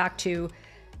to get back to,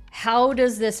 how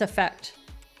does this affect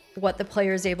what the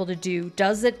player is able to do?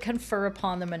 Does it confer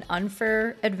upon them an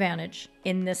unfair advantage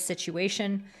in this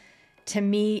situation? To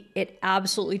me, it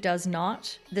absolutely does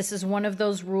not. This is one of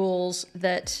those rules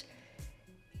that,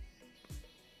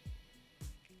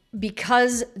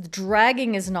 because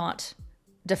dragging is not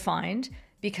defined,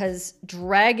 because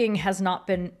dragging has not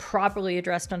been properly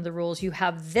addressed under the rules, you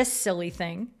have this silly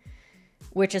thing,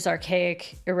 which is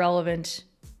archaic, irrelevant,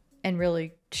 and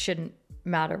really shouldn't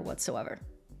matter whatsoever.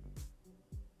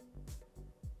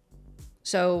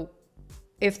 So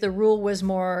if the rule was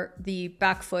more the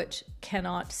back foot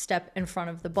cannot step in front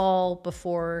of the ball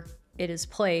before it is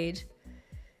played,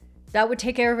 that would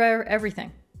take care of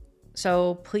everything.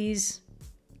 So please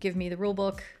give me the rule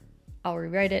book. I'll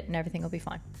rewrite it and everything will be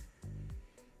fine.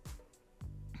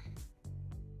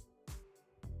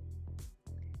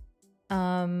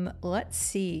 Let's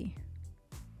see.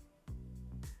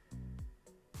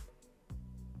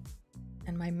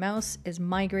 And my mouse is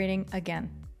migrating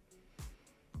again.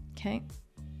 Okay.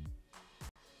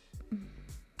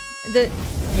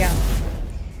 Yeah.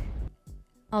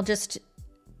 I'll just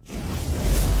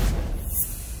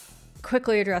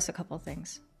quickly address a couple of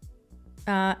things.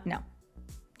 No,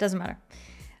 doesn't matter.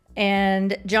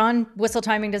 And John, whistle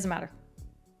timing doesn't matter.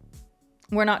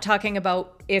 We're not talking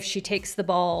about if she takes the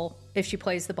ball, if she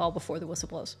plays the ball before the whistle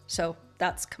blows. So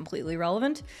that's completely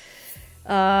irrelevant.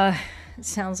 It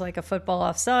sounds like a football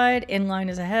offside. Inline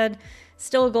is ahead.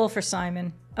 Still a goal for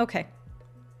Simon. Okay.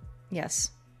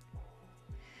 Yes.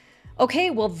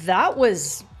 Okay, well, that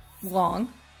was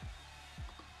long.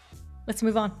 Let's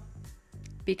move on.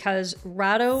 Because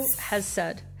Rado has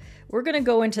said, we're going to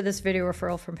go into this video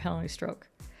referral from penalty stroke.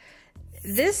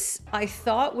 This, I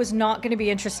thought, was not going to be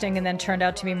interesting and then turned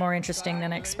out to be more interesting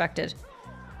than I expected.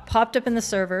 Popped up in the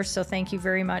server, so thank you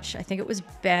very much. I think it was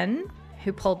Ben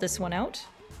who pulled this one out.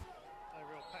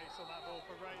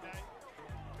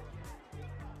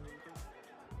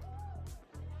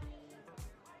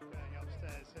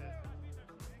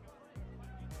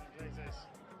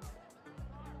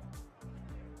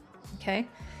 Okay.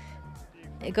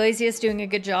 Iglesias doing a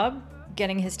good job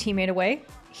getting his teammate away.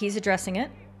 He's addressing it.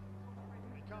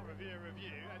 You can't review a review.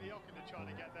 Eddie Ockenden trying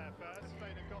to get there first. Spain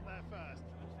have got there first.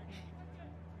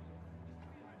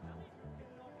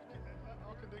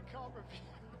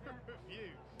 can't review.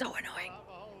 So annoying. Have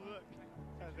a whole look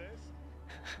at this.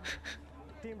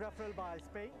 Team referral by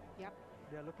Spain. Yep.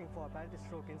 They are looking for a penalty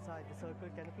stroke inside the circle.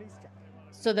 Can you please check?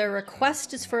 So their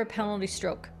request is for a penalty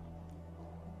stroke.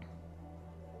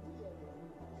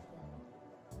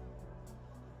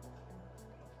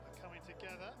 They're coming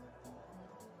together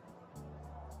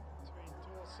between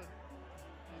Dawson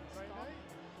and Rene.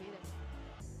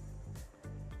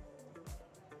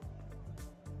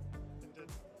 Linden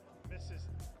misses.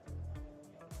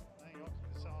 Hang on,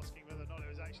 just asking whether or not it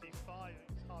was actually 5.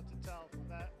 It's hard to tell from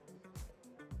there.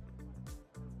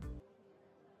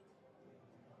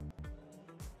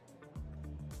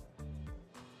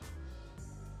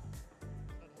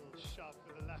 A little shove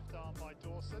with the left arm by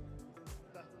Dawson.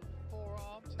 Left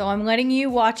forearm. So I'm letting you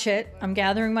watch it. I'm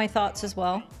gathering my thoughts as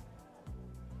well.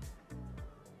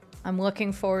 I'm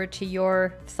looking forward to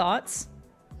your thoughts.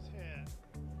 Here.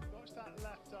 Watch that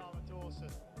left arm of Dawson.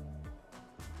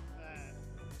 There.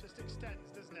 Just extends,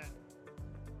 doesn't it?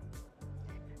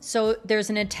 So there's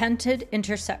an attempted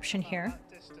interception here That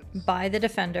distance. by the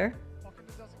defender.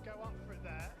 Hockenda doesn't go up for it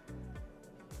there.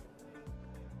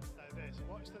 So this.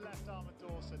 Watch the left arm of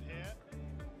Dawson here.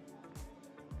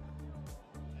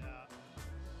 Yeah.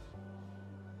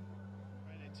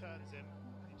 When it turns him,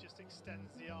 he just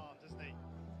extends the arm, doesn't he?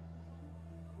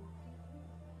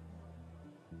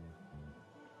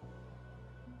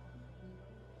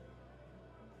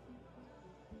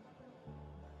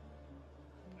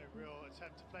 No real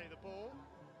attempt to play the ball.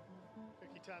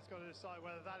 Vicky Tan's got to decide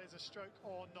whether that is a stroke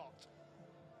or not.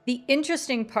 The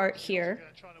interesting part here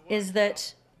is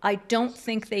that I don't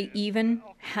think they even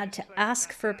had to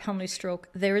ask for a penalty stroke.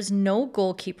 There is no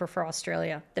goalkeeper for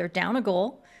Australia. They're down a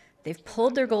goal. They've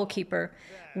pulled their goalkeeper.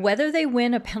 Whether they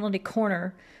win a penalty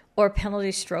corner or a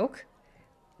penalty stroke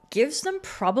gives them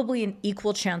probably an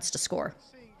equal chance to score.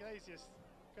 Seeing Glazius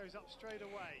goes up straight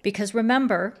away. Because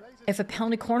remember, if a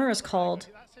penalty corner is called,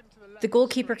 That's him to the left the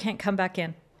goalkeeper can't come back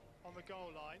in. on the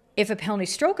goal line. If a penalty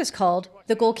stroke is called,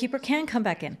 the goalkeeper can come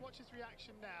back in. Watch his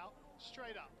reaction now.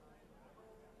 Straight up.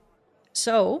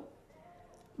 So,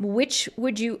 which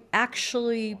would you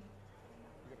actually...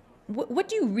 What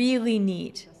do you really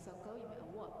need? The circle, you may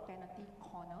award penalty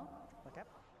corner, Okay.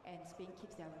 and Spain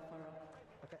keeps their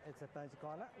referral. Okay. It's a penalty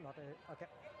corner, not a. Okay.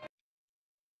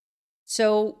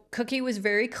 So, Cookie was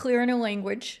very clear in her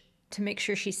language to make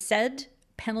sure she said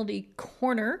penalty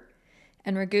corner,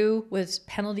 and Ragu was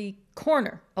penalty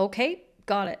corner. Okay,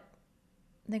 got it.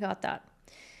 They got that.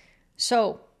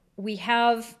 So, we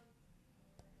have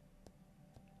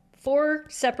 4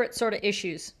 separate sort of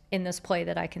issues in this play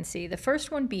that I can see. The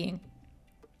first one being,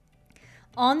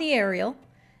 on the aerial,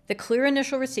 the clear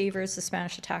initial receiver is the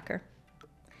Spanish attacker.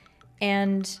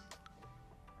 And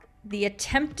the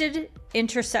attempted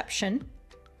interception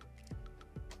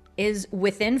is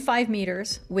within 5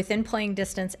 meters, within playing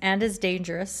distance, and is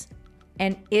dangerous,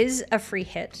 and is a free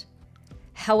hit.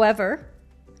 However,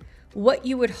 what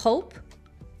you would hope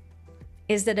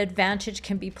is that advantage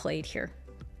can be played here.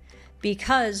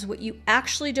 Because what you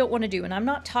actually don't want to do, and I'm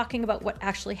not talking about what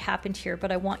actually happened here,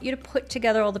 but I want you to put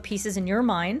together all the pieces in your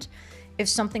mind if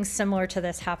something similar to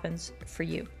this happens for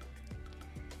you.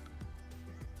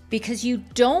 Because you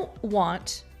don't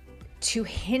want to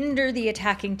hinder the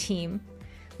attacking team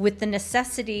with the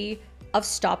necessity of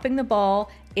stopping the ball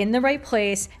in the right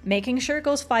place, making sure it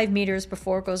goes 5 meters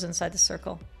before it goes inside the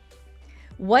circle.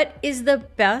 What is the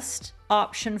best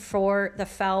option for the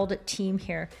fouled team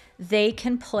here? They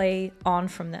can play on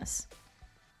from this.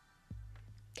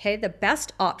 Okay, the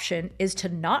best option is to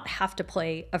not have to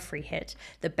play a free hit.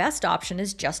 The best option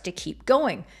is just to keep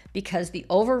going because the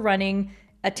overrunning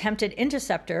attempted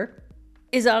interceptor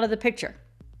is out of the picture.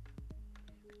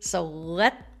 So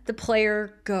let the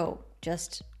player go.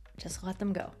 Just let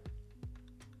them go.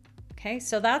 Okay,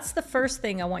 so that's the first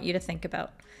thing I want you to think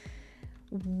about.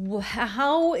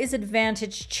 How is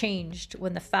advantage changed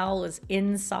when the foul is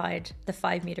inside the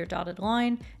 5 meter dotted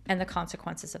line and the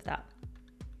consequences of that?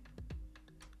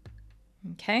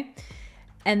 Okay,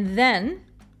 and then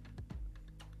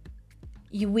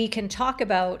we can talk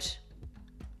about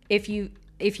if you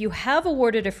have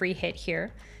awarded a free hit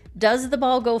here, does the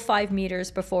ball go 5 meters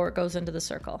before it goes into the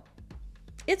circle?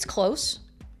 It's close,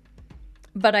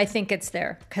 but I think it's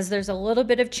there because there's a little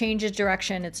bit of change of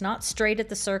direction. It's not straight at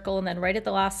the circle, and then right at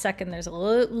the last second, there's a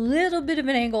little bit of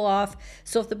an angle off.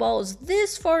 So if the ball is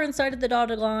this far inside of the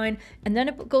dotted line, and then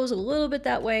it goes a little bit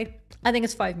that way, I think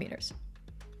it's 5 meters.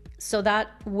 So that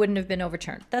wouldn't have been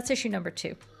overturned. That's issue number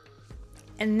 2.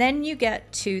 And then you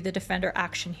get to the defender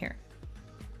action here.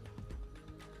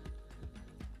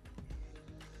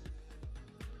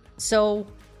 So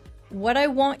what I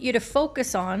want you to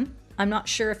focus on, I'm not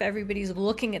sure if everybody's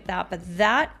looking at that, but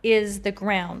that is the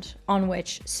ground on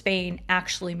which Spain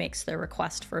actually makes their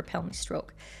request for a penalty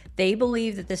stroke. They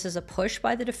believe that this is a push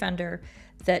by the defender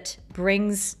that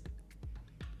brings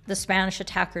the Spanish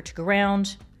attacker to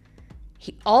ground.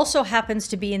 He also happens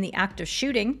to be in the act of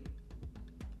shooting,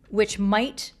 which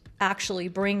might actually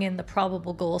bring in the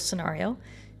probable goal scenario.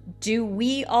 Do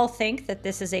we all think that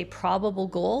this is a probable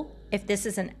goal? If this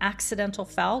is an accidental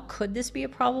foul, could this be a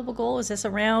probable goal? Is this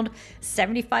around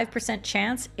 75%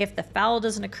 chance, if the foul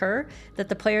doesn't occur, that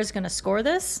the player is going to score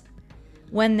this?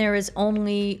 When there is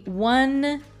only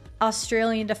one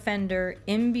Australian defender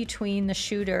in between the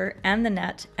shooter and the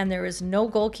net, and there is no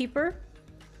goalkeeper?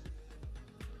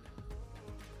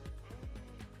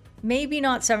 Maybe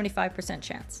not 75%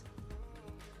 chance.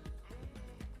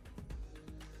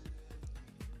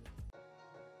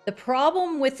 The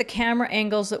problem with the camera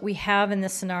angles that we have in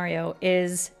this scenario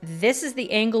is this is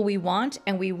the angle we want,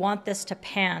 and we want this to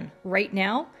pan right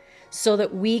now so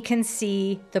that we can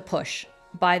see the push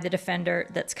by the defender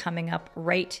that's coming up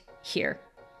right here.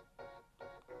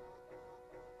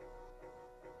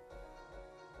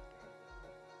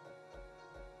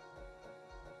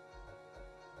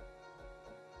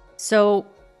 So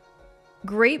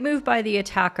great move by the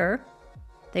attacker.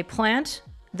 They plant,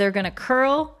 they're going to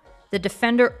curl. The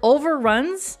defender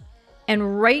overruns,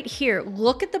 and right here,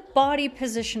 look at the body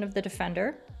position of the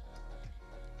defender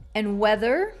and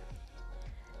whether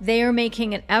they are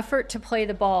making an effort to play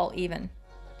the ball even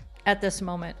at this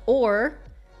moment, or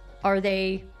are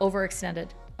they overextended?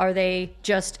 Are they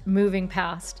just moving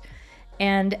past?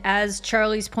 And as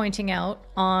Charlie's pointing out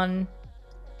on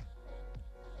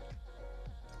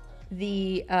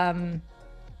the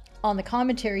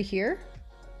commentary here,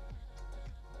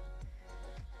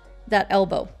 that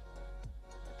elbow.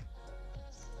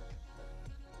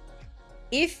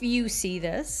 If you see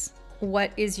this,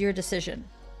 what is your decision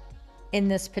in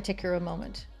this particular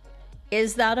moment?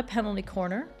 Is that a penalty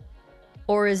corner,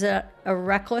 or is it a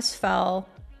reckless foul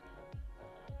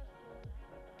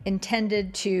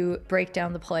intended to break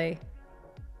down the play,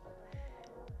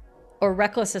 or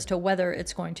reckless as to whether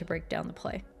it's going to break down the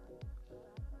play?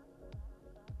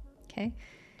 Okay.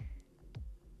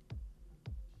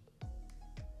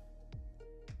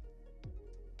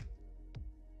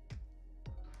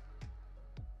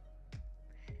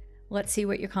 Let's see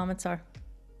what your comments are.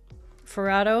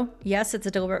 Ferrado, yes, it's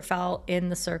a deliberate foul in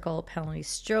the circle, penalty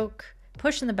stroke.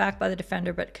 Push in the back by the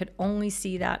defender, but could only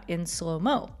see that in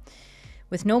slow-mo.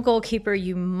 With no goalkeeper,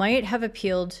 you might have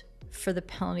appealed for the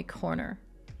penalty corner.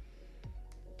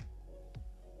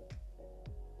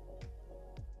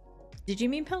 Did you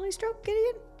mean penalty stroke,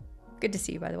 Gideon? Good to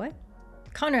see you, by the way.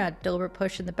 Conrad, deliberate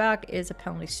push in the back is a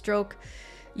penalty stroke.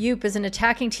 Yoop, as an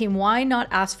attacking team, why not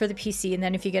ask for the PC? And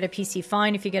then if you get a PC,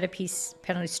 fine. If you get a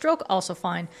penalty stroke, also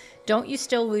fine. Don't you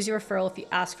still lose your referral if you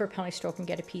ask for a penalty stroke and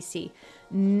get a PC?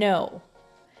 No.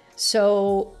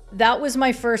 So that was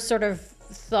my first sort of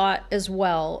thought as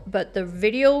well. But the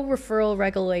video referral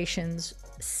regulations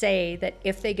say that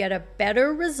if they get a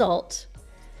better result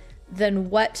than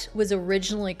what was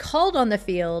originally called on the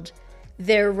field,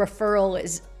 their referral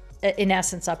is in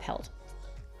essence upheld.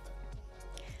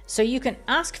 So you can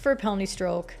ask for a penalty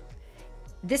stroke.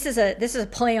 This is a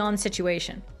play on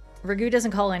situation. Ragu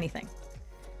doesn't call anything,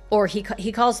 or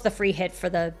he calls the free hit for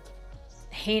the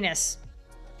heinous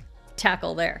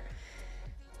tackle there.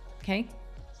 Okay,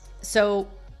 so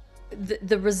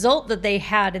the result that they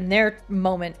had in their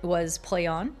moment was play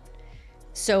on.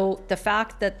 So the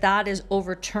fact that that is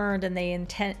overturned and they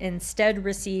instead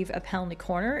receive a penalty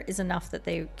corner is enough that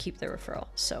they keep their referral.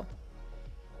 So.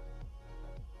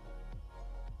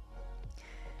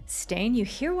 Stain, you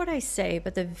hear what I say,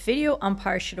 but the video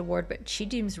umpire should award what she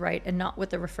deems right and not what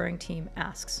the referring team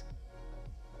asks.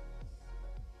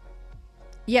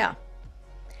 Yeah.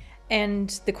 And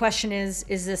the question is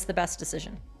this the best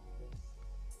decision?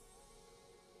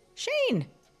 Shane,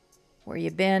 where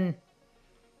you been?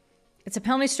 It's a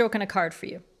penalty stroke and a card for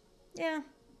you. Yeah.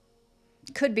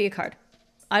 Could be a card.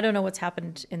 I don't know what's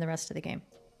happened in the rest of the game.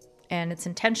 And it's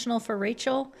intentional for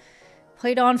Rachel.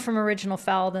 Played on from original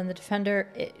foul, then the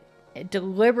defender it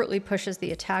deliberately pushes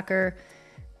the attacker.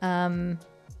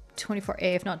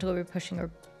 24A if not deliberate pushing, or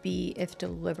B if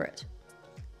deliberate.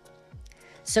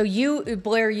 So you,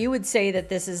 Blair, you would say that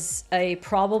this is a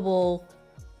probable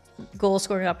goal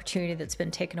scoring opportunity that's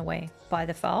been taken away by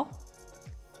the foul.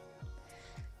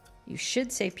 You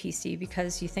should say PC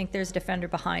because you think there's a defender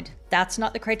behind. That's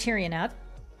not the criterion, Ad.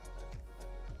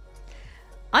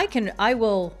 I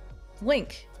will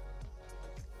link.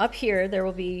 Up here, there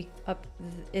will be up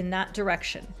in that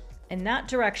direction. in that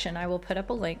direction, I will put up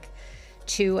a link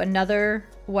to another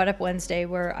What Up Wednesday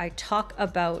where I talk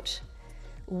about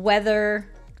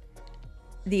whether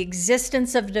the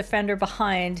existence of a defender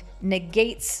behind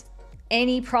negates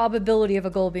any probability of a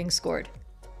goal being scored.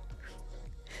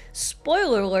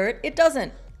 Spoiler alert, it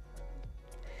doesn't.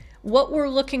 What we're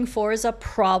looking for is a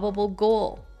probable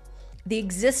goal. The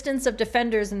existence of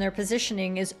defenders and their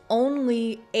positioning is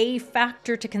only a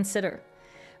factor to consider.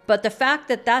 But the fact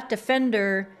that that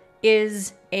defender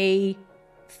is a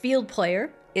field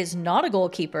player, is not a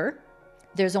goalkeeper,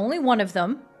 there's only one of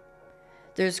them,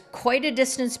 there's quite a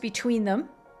distance between them,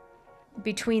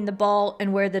 between the ball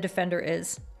and where the defender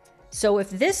is. So if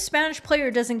this Spanish player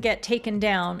doesn't get taken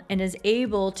down and is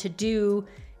able to do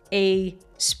a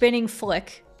spinning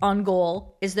flick on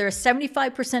goal, is there a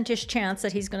 75%-ish chance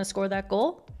that he's going to score that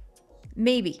goal?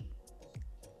 Maybe.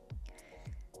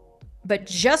 But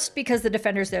just because the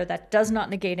defender's there, that does not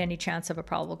negate any chance of a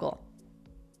probable goal.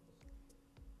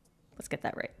 Let's get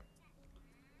that right.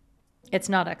 It's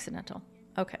not accidental.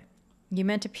 Okay. You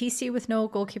meant a PC with no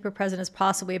goalkeeper present is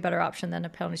possibly a better option than a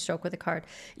penalty stroke with a card.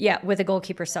 Yeah, with a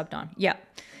goalkeeper subbed on. Yeah,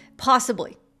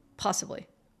 possibly. Possibly.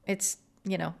 It's,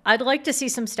 you know, I'd like to see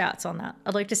some stats on that.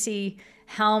 I'd like to see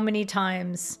how many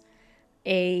times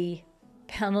a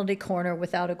penalty corner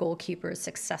without a goalkeeper is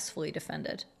successfully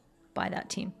defended by that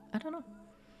team. I don't know.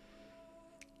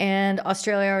 And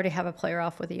Australia already have a player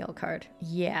off with a yellow card.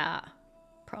 Yeah,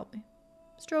 probably.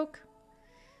 Stroke.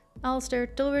 Alistair,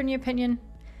 delivering your opinion.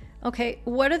 Okay,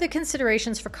 what are the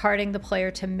considerations for carding the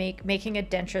player to making a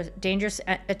dangerous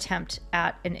attempt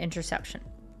at an interception?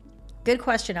 Good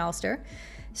question, Alistair.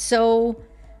 So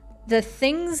the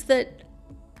things that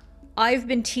I've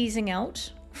been teasing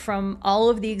out from all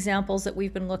of the examples that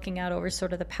we've been looking at over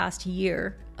sort of the past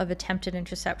year of attempted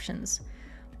interceptions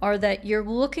are that you're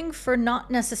looking for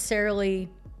not necessarily,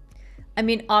 I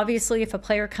mean, obviously if a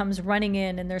player comes running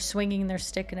in and they're swinging their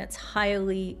stick and it's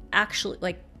highly actually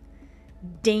like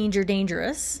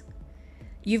dangerous,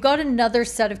 you've got another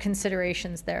set of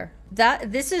considerations there.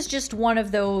 This is just one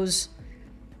of those,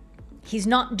 he's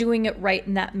not doing it right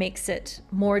and that makes it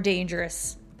more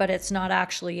dangerous, but it's not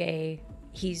actually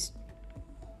he's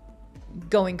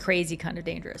going crazy kind of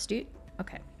dangerous. Do you?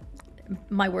 Okay.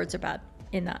 My words are bad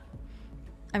in that.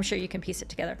 I'm sure you can piece it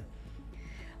together.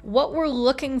 What we're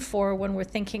looking for when we're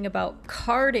thinking about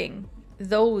carding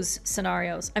those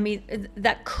scenarios, I mean,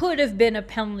 that could have been a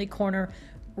penalty corner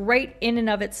right in and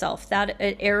of itself, that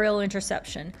aerial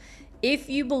interception. If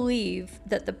you believe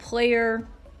that the player,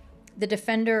 the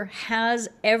defender has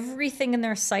everything in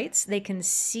their sights, they can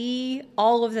see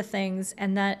all of the things,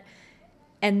 and that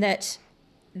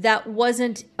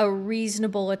wasn't a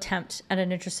reasonable attempt at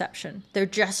an interception. They're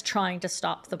just trying to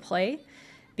stop the play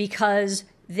because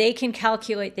they can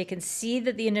calculate, they can see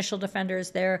that the initial defender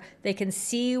is there, they can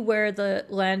see where the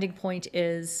landing point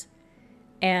is,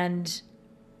 and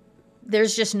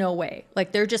there's just no way.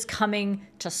 Like, they're just coming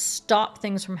to stop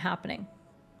things from happening.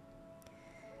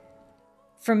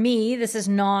 For me, this is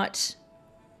not,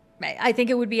 I think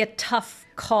it would be a tough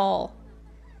call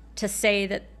to say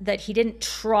that he didn't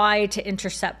try to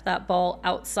intercept that ball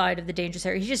outside of the dangerous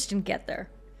area. He just didn't get there.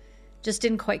 Just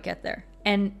didn't quite get there.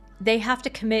 And they have to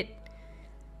commit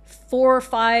 4 or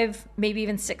 5, maybe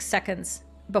even 6 seconds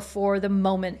before the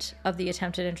moment of the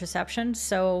attempted interception.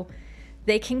 So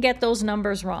they can get those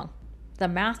numbers wrong. The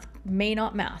math may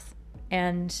not math,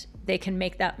 and they can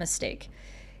make that mistake.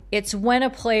 It's when a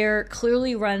player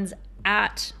clearly runs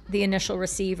at the initial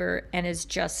receiver and is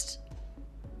just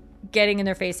getting in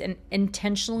their face and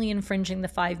intentionally infringing the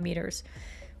 5 meters.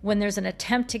 When there's an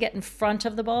attempt to get in front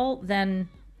of the ball, then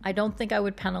I don't think I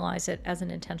would penalize it as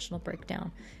an intentional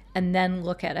breakdown, and then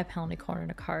look at a penalty corner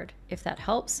and a card, if that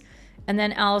helps. And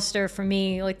then Alistair, for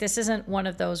me, like, this isn't one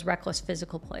of those reckless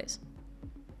physical plays.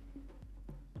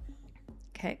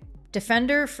 Okay.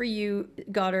 Defender for you,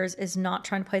 Godders, is not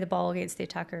trying to play the ball against the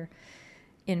attacker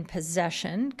in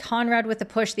possession. Conrad with the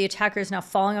push, the attacker is now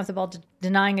falling off the ball,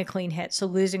 denying a clean hit, so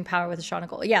losing power with a shot on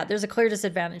goal. Yeah, there's a clear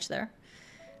disadvantage there,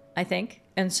 I think.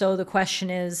 And so the question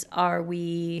is, are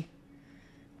we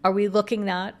looking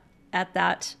at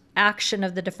that action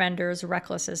of the defender's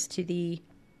reckless as to the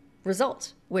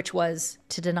result, which was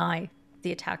to deny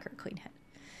the attacker a clean hit?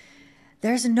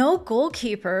 There's no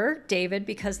goalkeeper, David,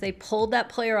 because they pulled that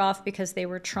player off because they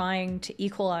were trying to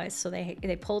equalize. So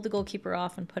they pulled the goalkeeper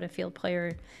off and put a field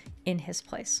player in his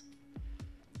place.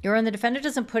 And the defender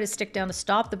doesn't put his stick down to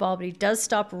stop the ball, but he does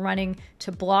stop running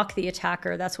to block the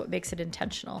attacker. That's what makes it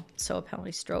intentional. So a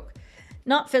penalty stroke.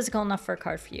 Not physical enough for a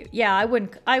card for you. Yeah, I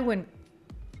wouldn't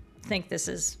think this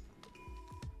is,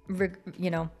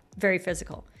 very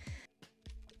physical.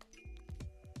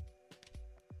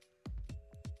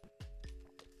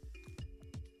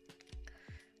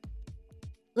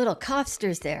 Little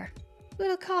coughsters there.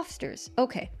 Little coughsters.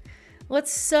 Okay.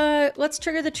 Let's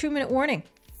trigger the 2-minute warning.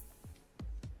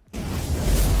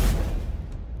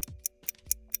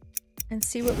 And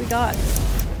see what we got.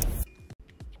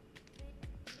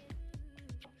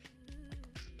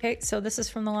 Okay, so this is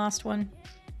from the last one.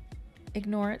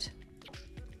 Ignore it.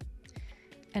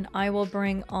 And I will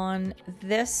bring on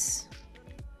this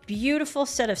beautiful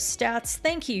set of stats.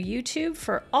 Thank you, YouTube,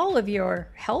 for all of your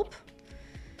help.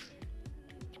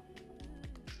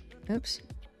 Oops.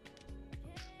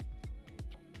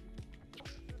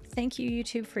 Thank you,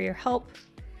 YouTube, for your help.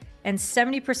 And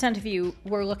 70% of you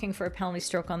were looking for a penalty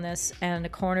stroke on this and a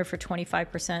corner for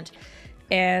 25%.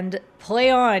 And play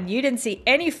on. You didn't see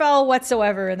any foul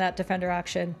whatsoever in that defender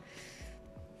action.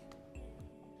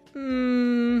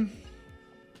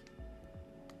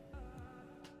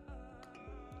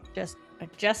 Just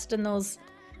adjusting those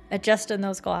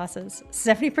glasses.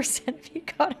 70% of you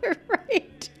got it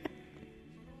right.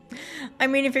 I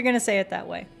mean, if you're going to say it that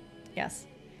way. Yes.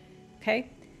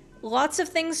 Okay. Lots of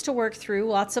things to work through,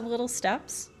 lots of little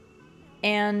steps.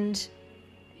 And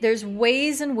there's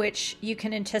ways in which you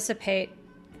can anticipate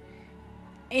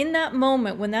in that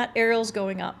moment when that aerial's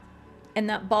going up and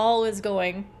that ball is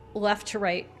going left to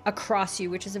right across you,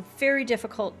 which is a very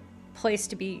difficult place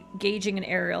to be gauging an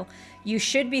aerial. You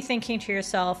should be thinking to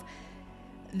yourself,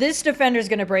 this defender's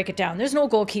going to break it down. There's no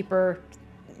goalkeeper,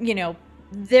 you know,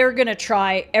 they're going to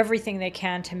try everything they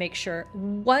can to make sure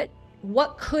what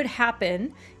could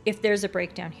happen if there's a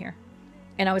breakdown here.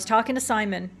 And I was talking to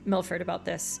Simon Milford about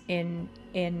this in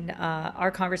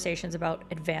our conversations about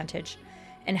advantage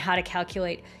and how to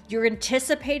calculate. You're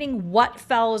anticipating what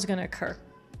foul is going to occur.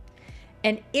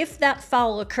 And if that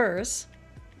foul occurs,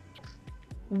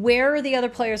 where are the other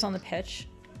players on the pitch?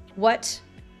 What,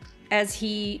 as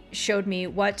he showed me,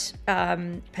 what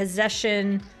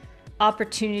possession,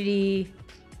 opportunity,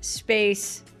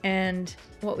 space, and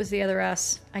what was the other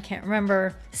S? I can't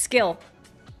remember. Skill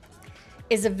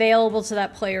is available to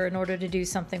that player in order to do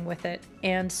something with it.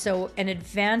 And so an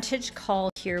advantage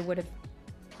call here would have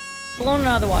blown it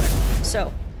out of the water.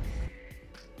 So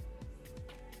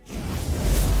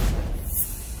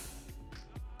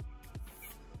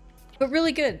but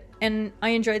really good. And I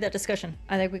enjoyed that discussion.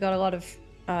 I think we got a lot of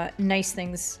nice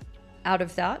things out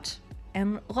of that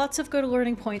and lots of good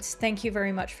learning points. Thank you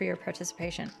very much for your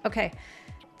participation. Okay.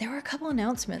 There were a couple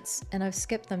announcements and I've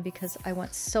skipped them because I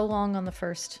went so long on the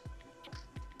first.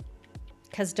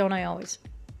 Because don't I always?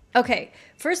 Okay,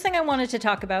 first thing I wanted to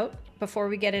talk about before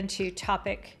we get into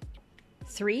topic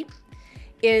 3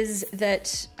 is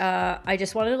that I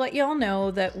just wanted to let you all know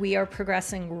that we are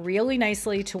progressing really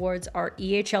nicely towards our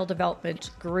EHL development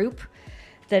group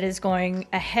that is going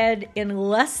ahead in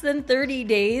less than 30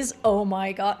 days. Oh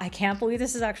my God, I can't believe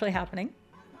this is actually happening.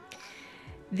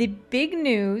 The big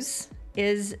news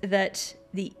is that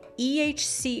the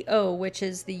EHCO, which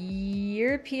is the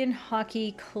European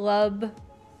Hockey Club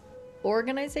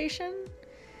Organization,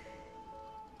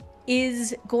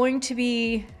 is going to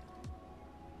be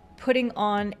putting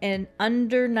on an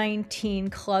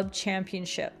under-19 club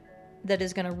championship that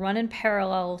is going to run in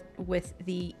parallel with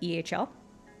the EHL.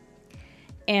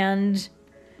 And,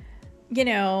 you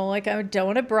know, like, I don't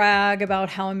want to brag about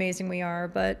how amazing we are,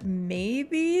 but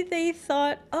maybe they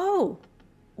thought, oh,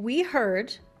 we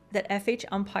heard that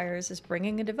FHumpires is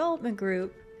bringing a development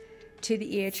group to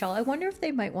the EHL. I wonder if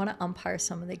they might want to umpire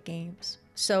some of the games.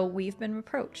 So we've been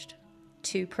approached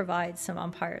to provide some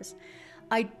umpires.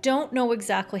 I don't know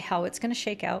exactly how it's going to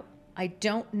shake out. I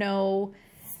don't know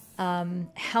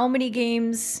how many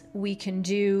games we can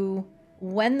do,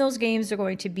 when those games are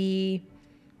going to be,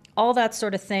 all that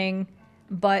sort of thing.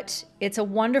 But it's a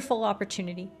wonderful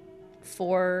opportunity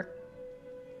for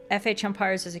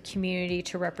FHumpires as a community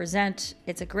to represent.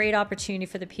 It's a great opportunity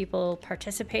for the people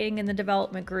participating in the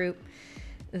development group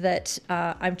that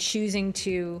I'm choosing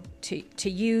to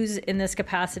use in this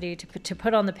capacity to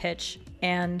put on the pitch.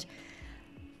 And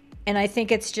I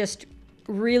think it's just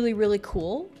really, really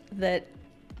cool that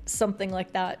something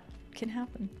like that can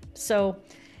happen. So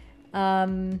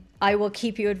I will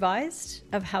keep you advised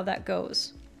of how that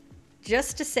goes.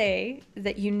 Just to say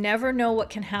that you never know what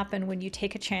can happen when you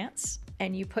take a chance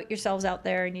and you put yourselves out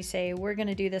there and you say, we're going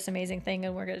to do this amazing thing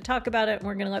and we're going to talk about it and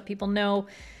we're going to let people know.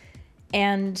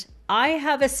 And I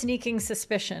have a sneaking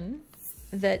suspicion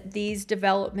that these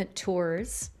development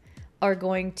tours are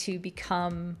going to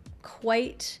become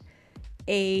quite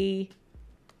a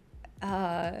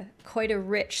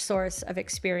rich source of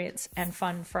experience and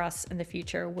fun for us in the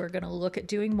future. We're going to look at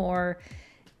doing more,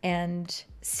 and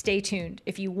stay tuned.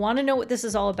 If you want to know what this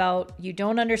is all about, you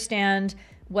don't understand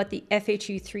what the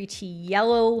FHU3T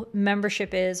yellow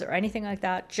membership is or anything like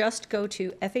that, just go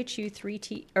to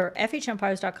FHU3T or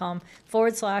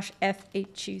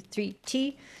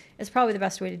FHumpires.com/FHU3T is probably the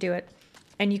best way to do it.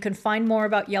 And you can find more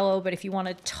about yellow, but if you want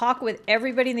to talk with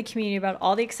everybody in the community about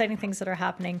all the exciting things that are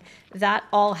happening, that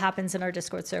all happens in our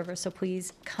Discord server. So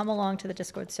please come along to the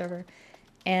Discord server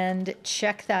and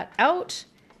check that out.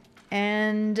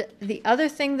 And the other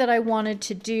thing that I wanted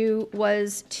to do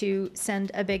was to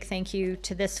send a big thank you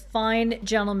to this fine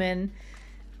gentleman.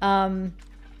 I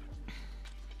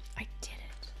did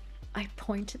it. I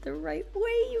pointed the right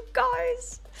way, you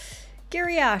guys.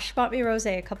 Gary Ash bought me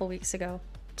rosé a couple weeks ago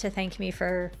to thank me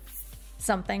for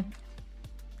something.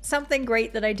 Something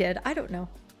great that I did. I don't know.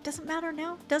 Doesn't matter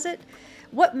now, does it?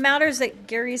 What matters that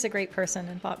Gary's a great person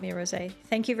and bought me a rosé.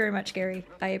 Thank you very much, Gary.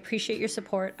 I appreciate your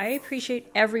support. I appreciate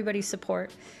everybody's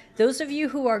support. Those of you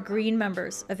who are green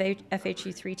members of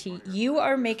FHU3T, you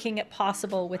are making it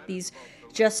possible with these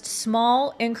just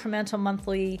small incremental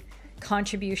monthly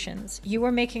contributions. You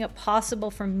are making it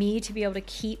possible for me to be able to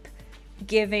keep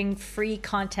giving free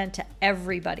content to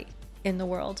everybody in the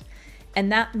world.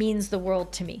 And that means the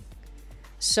world to me.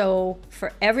 So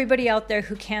for everybody out there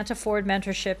who can't afford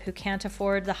mentorship, who can't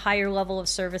afford the higher level of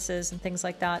services and things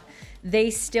like that, they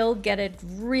still get a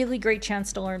really great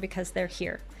chance to learn because they're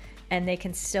here. And they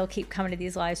can still keep coming to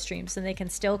these live streams, and they can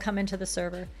still come into the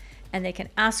server, and they can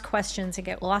ask questions and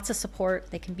get lots of support.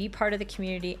 They can be part of the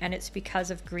community, and it's because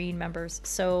of green members.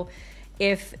 So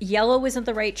if yellow isn't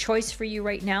the right choice for you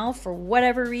right now, for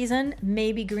whatever reason,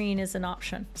 maybe green is an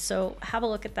option. So have a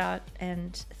look at that,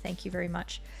 and thank you very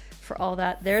much for all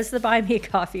that. There's the Buy Me a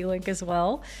Coffee link as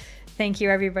well. Thank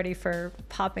you everybody for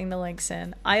popping the links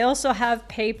in. I also have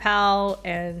PayPal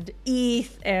and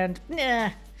ETH and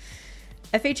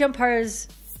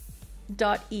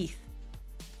FHumpires.eth.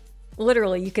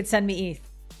 Literally, you could send me ETH.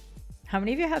 How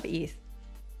many of you have ETH?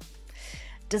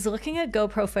 Does looking at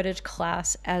GoPro footage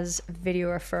class as video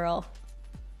referral?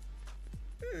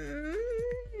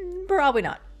 Probably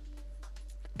not.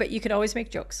 But you can always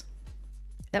make jokes.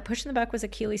 That push in the back was a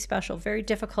Keeley special. Very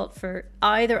difficult for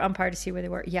either umpire to see where they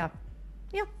were. Yeah,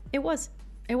 it was.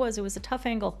 It was a tough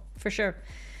angle for sure.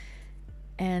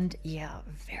 And yeah,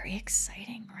 very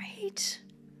exciting, right?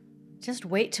 Just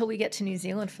wait till we get to New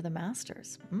Zealand for the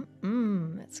Masters.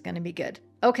 It's gonna be good.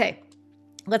 Okay,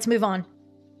 let's move on.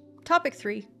 Topic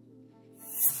 3.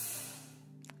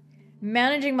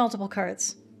 Managing multiple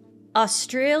cards.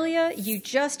 Australia, you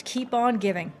just keep on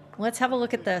giving. Let's have a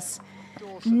look at this.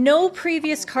 No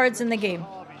previous cards in the game.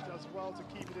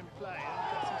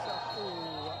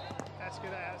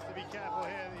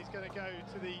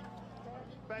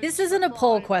 This isn't a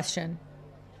poll question.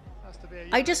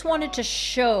 I just wanted to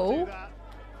show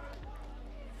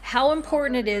how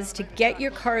important it is to get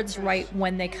your cards right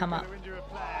when they come up.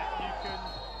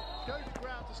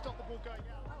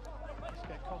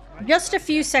 Just a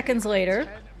few seconds later,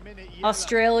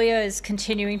 Australia is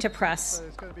continuing to press.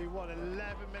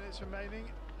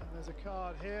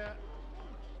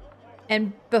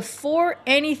 And before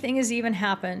anything has even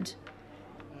happened,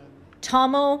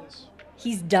 Tomo,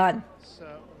 he's done.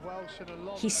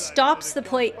 He stops the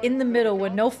play in the middle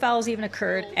when no fouls even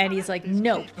occurred, and he's like,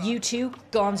 no, you two,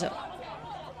 gonzo.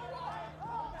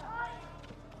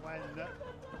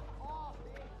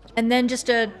 And then just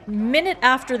a minute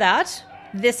after that,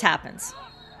 this happens.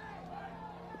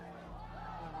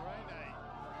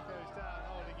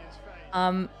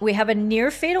 We have a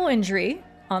near fatal injury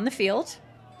on the field.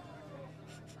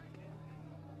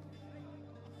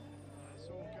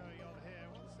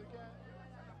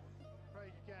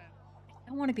 I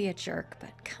don't want to be a jerk,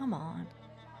 but come on.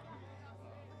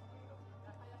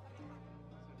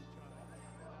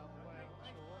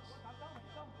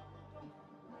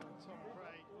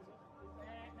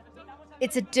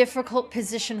 It's a difficult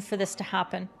position for this to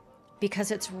happen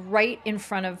because it's right in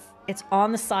front of, it's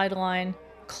on the sideline,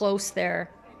 close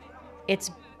there.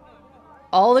 It's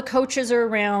all the coaches are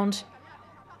around,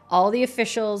 all the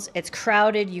officials, it's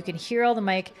crowded, you can hear all the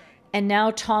mic, and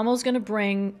now Tomo's going to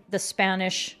bring the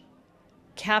Spanish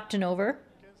captain over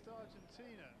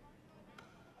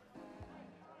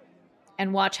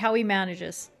and watch how he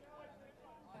manages.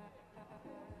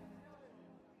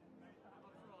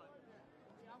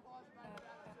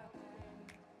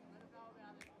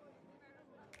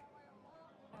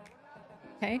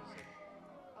 Okay.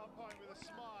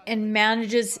 And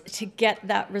manages to get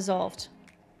that resolved.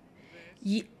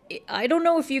 I don't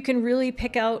know if you can really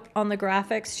pick out on the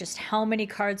graphics just how many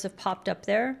cards have popped up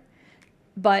there,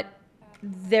 but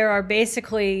there are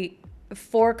basically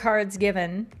 4 cards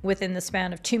given within the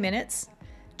span of 2 minutes,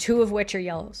 2 of which are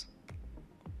yellows.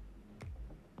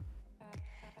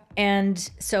 And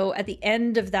so at the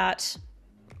end of that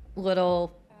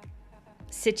little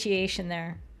situation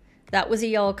there, that was a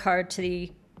yellow card to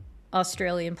the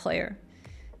Australian player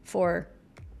for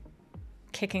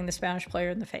kicking the Spanish player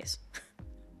in the face.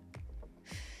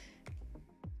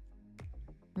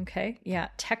 Okay, yeah,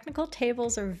 technical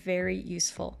tables are very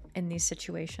useful in these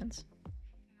situations.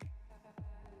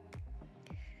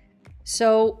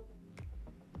 So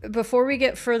before we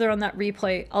get further on that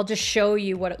replay, I'll just show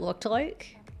you what it looked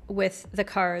like with the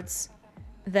cards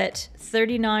that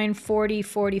 39, 40,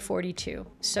 40, 42.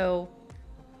 So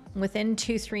within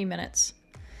 2-3 minutes.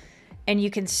 And you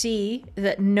can see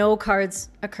that no cards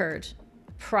occurred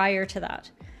prior to that.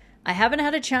 I haven't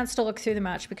had a chance to look through the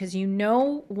match because you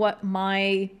know what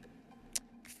my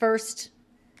first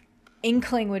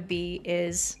inkling would be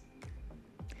is,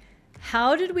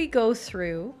 how did we go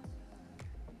through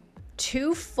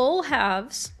 2 full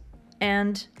halves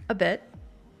and a bit,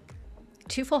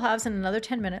 2 full halves and another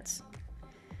 10 minutes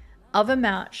of a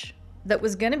match that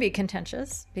was going to be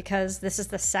contentious because this is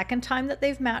the second time that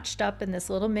they've matched up in this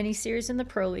little mini series in the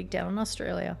Pro League down in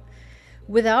Australia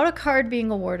without a card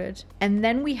being awarded. And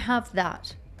then we have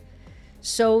that.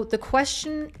 So the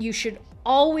question you should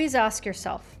always ask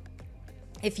yourself,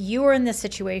 if you are in this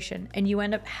situation and you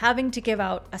end up having to give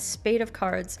out a spate of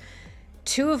cards,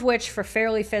 2 of which for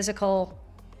fairly physical,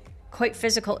 quite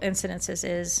physical incidences,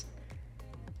 is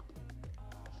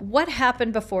what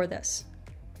happened before this?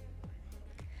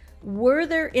 Were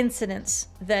there incidents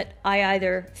that I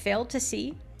either failed to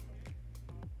see,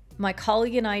 my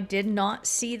colleague and I did not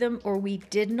see them, or we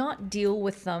did not deal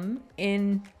with them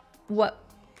in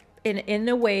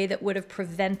a way that would have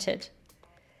prevented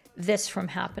this from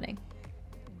happening?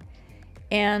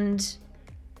 And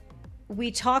we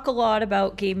talk a lot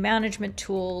about game management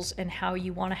tools and how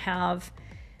you want to have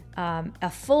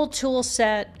a full tool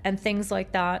set and things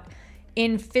like that.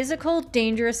 In physical,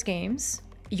 dangerous games,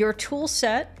 your tool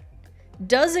set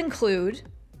does include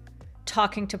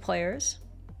talking to players.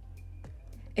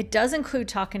 It does include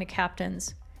talking to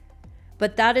captains,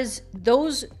 but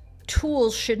those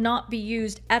tools should not be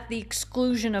used at the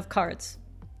exclusion of cards.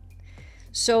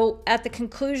 So at the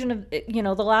conclusion of,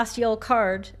 the last yellow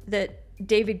card that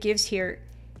David gives here,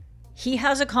 he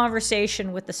has a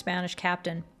conversation with the Spanish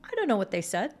captain. I don't know what they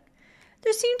said.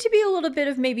 There seemed to be a little bit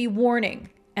of maybe warning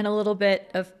and a little bit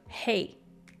of, hey,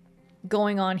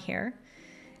 going on here,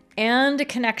 and a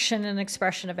connection and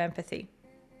expression of empathy.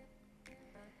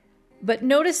 But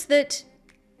notice that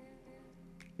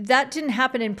didn't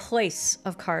happen in place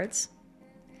of cards.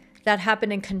 That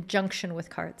happened in conjunction with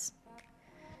cards.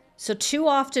 So too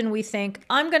often we think,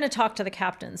 I'm going to talk to the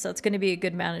captain, so it's going to be a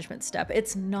good management step.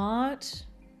 It's not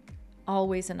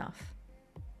always enough.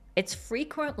 It's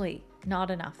frequently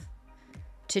not enough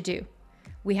to do.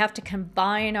 We have to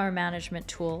combine our management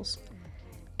tools,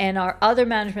 and our other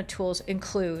management tools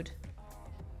include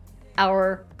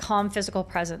our calm physical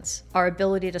presence, our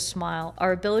ability to smile,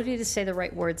 our ability to say the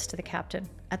right words to the captain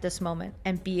at this moment,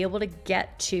 and be able to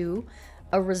get to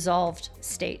a resolved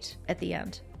state at the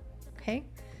end. Okay?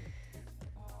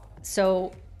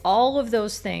 So all of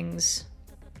those things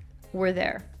were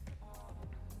there.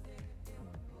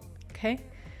 Okay?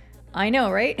 I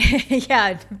know, right?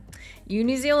 Yeah. You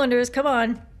New Zealanders, come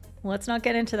on. Let's not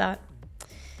get into that.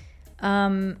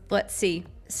 Let's see.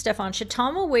 Stefan,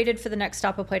 Shitama waited for the next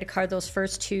stop of play to card those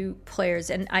first 2 players.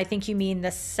 And I think you mean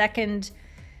the second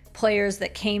players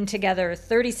that came together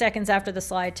 30 seconds after the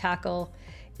slide tackle.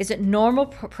 Is it normal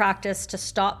practice to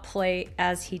stop play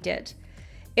as he did?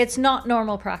 It's not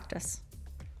normal practice.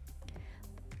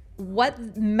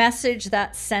 What message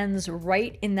that sends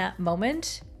right in that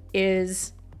moment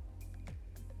is,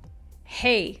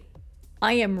 hey,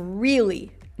 I am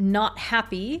really not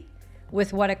happy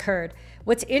with what occurred.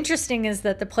 What's interesting is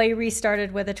that the play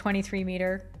restarted with a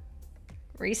 23-meter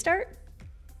restart.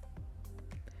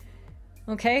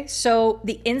 Okay, so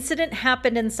the incident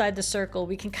happened inside the circle.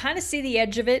 We can kind of see the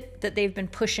edge of it, that they've been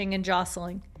pushing and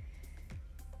jostling.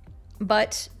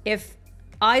 But if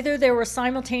either there were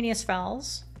simultaneous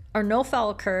fouls or no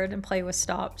foul occurred and play was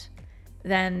stopped,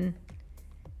 then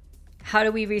how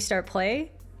do we restart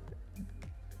play?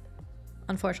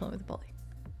 Unfortunately with the bully.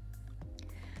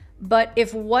 But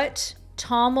if what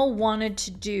Tama wanted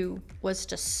to do was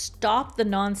to stop the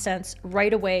nonsense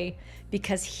right away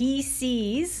because he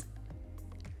sees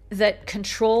that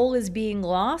control is being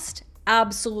lost,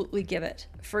 absolutely give it.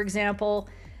 For example,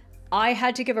 I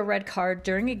had to give a red card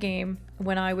during a game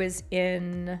when I was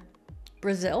in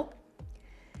Brazil,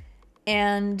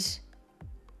 and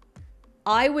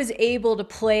I was able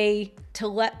to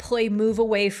let play move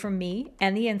away from me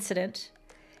and the incident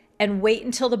and wait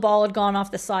until the ball had gone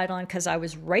off the sideline, because I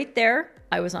was right there.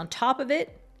 I was on top of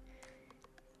it.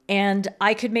 And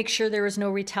I could make sure there was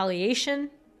no retaliation.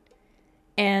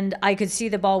 And I could see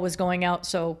the ball was going out.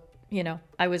 So, you know,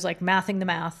 I was like mathing the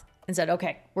math and said,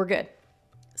 okay, we're good.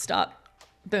 Stop.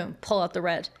 Boom. Pull out the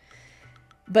red.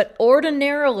 But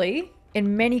ordinarily,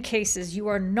 in many cases, you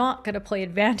are not going to play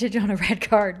advantage on a red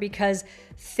card because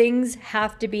things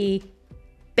have to be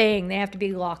bang. They have to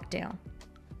be locked down.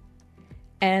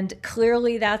 And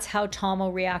clearly that's how Tomo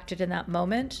reacted in that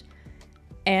moment.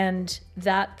 And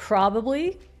that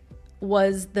probably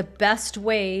was the best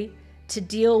way to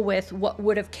deal with what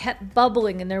would have kept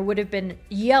bubbling, and there would have been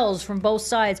yells from both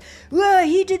sides. Well,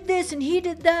 he did this and he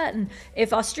did that. And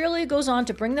if Australia goes on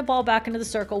to bring the ball back into the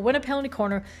circle, win a penalty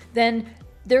corner, then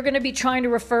they're going to be trying to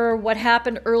refer what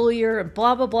happened earlier and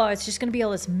blah, blah, blah. It's just going to be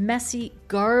all this messy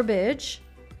garbage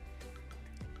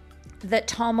that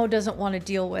Tomo doesn't want to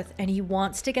deal with. And he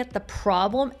wants to get the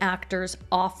problem actors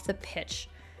off the pitch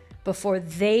before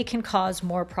they can cause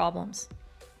more problems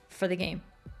for the game.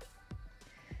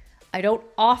 I don't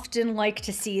often like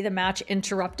to see the match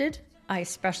interrupted. I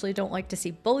especially don't like to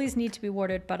see bullies need to be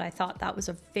warded, but I thought that was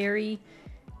a very,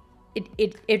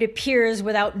 it appears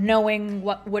without knowing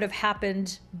what would have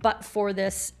happened but for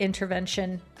this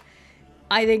intervention.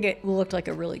 I think it looked like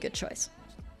a really good choice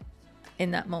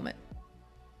in that moment.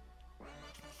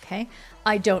 Okay.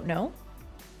 I don't know,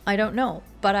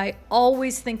 but I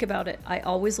always think about it. I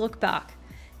always look back,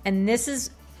 and this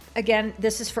is, again,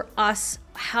 this is for us.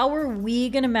 How are we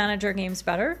going to manage our games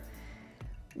better?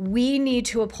 We need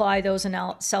to apply those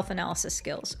self-analysis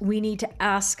skills. We need to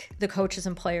ask the coaches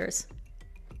and players.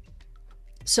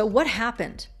 So what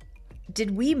happened?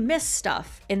 Did we miss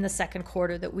stuff in the second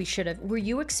quarter that we should have? Were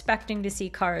you expecting to see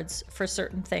cards for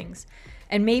certain things?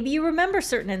 And maybe you remember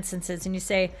certain instances and you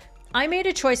say, I made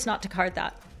a choice not to card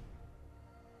that.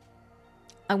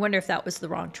 I wonder if that was the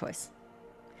wrong choice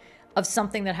of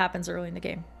something that happens early in the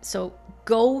game. So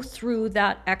go through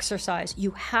that exercise.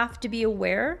 You have to be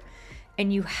aware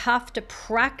and you have to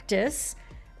practice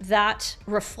that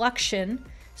reflection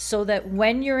so that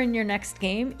when you're in your next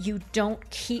game, you don't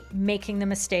keep making the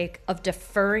mistake of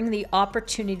deferring the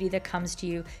opportunity that comes to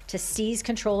you to seize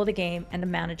control of the game and to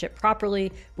manage it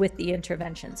properly with the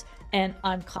interventions. And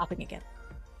I'm clapping again.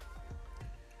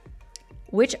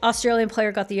 Which Australian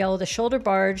player got the yellow, the shoulder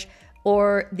barge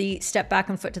or the step back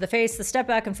and foot to the face? The step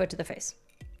back and foot to the face.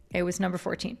 It was number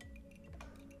 14.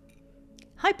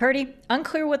 Hi, Purdy.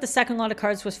 Unclear what the second lot of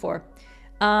cards was for.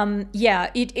 Yeah,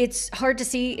 it's hard to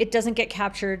see. It doesn't get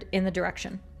captured in the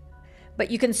direction. But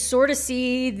you can sort of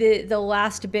see the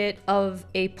last bit of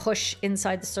a push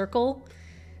inside the circle.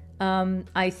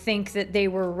 I think that they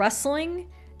were wrestling,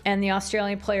 and the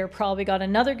Australian player probably got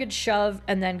another good shove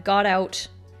and then got out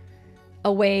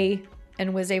away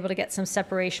and was able to get some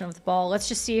separation of the ball. Let's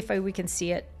just see if we can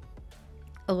see it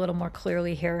a little more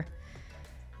clearly here.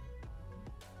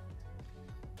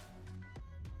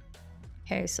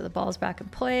 Okay, so the ball's back in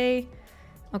play.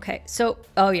 Okay, so,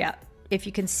 oh yeah, if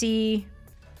you can see.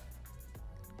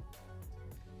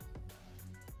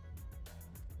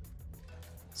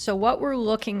 So what we're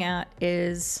looking at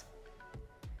is,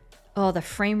 oh, the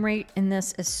frame rate in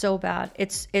this is so bad.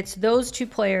 It's those two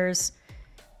players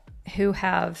who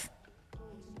have,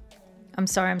 I'm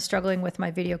sorry, I'm struggling with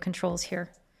my video controls here.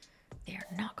 They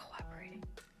are not cooperating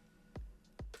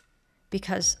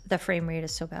because the frame rate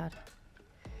is so bad.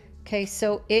 Okay,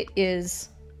 so it is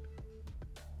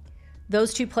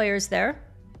those two players there.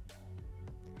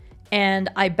 And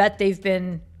I bet they've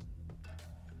been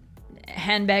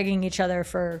handbagging each other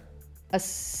for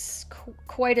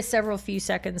quite a several few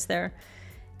seconds there.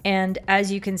 And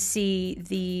as you can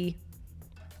see,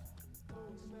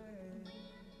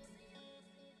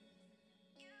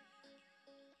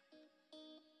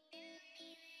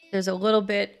 there's a little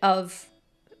bit of,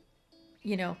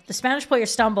 you know, the Spanish player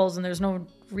stumbles and there's no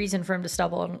reason for him to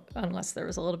stumble unless there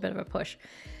was a little bit of a push.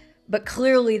 But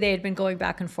clearly they had been going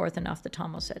back and forth enough that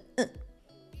Tomo said, ugh.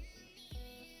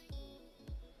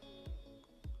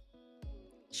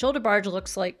 Shoulder barge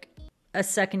looks like a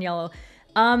second yellow.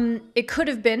 It could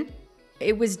have been.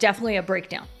 It was definitely a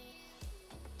breakdown.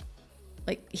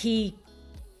 Like he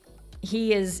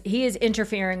is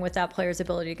interfering with that player's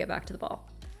ability to get back to the ball.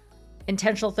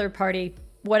 Intentional third party,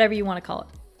 whatever you want to call it.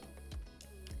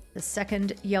 The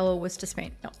second yellow was to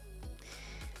Spain.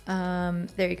 No.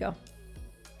 There you go.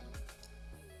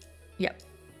 Yep.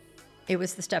 It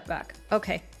was the step back.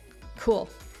 Okay. Cool.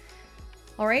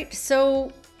 All right.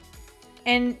 So,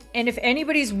 and if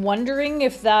anybody's wondering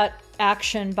if that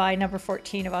action by number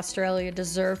 14 of Australia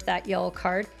deserved that yellow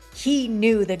card, he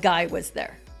knew the guy was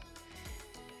there.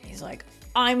 He's like,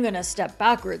 I'm going to step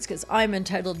backwards because I'm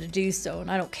entitled to do so, and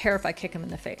I don't care if I kick him in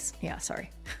the face. Yeah, sorry.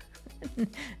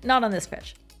 Not on this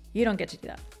pitch. You don't get to do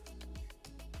that.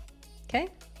 Okay?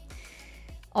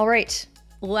 All right.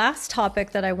 Last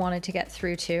topic that I wanted to get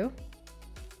through to.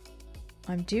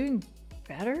 I'm doing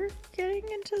better getting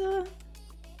into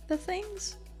the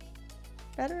things.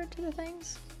 Better into the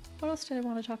things. What else did I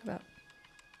want to talk about?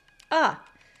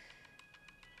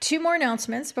 Two more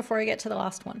announcements before I get to the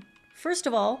last one. First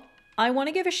of all, I want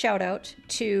to give a shout out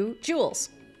to Jules.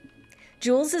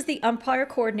 Jules is the umpire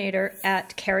coordinator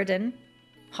at Carradine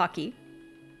Hockey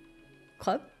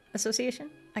Club Association.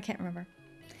 I can't remember.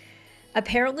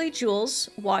 Apparently, Jules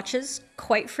watches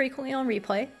quite frequently on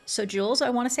replay. So, Jules, I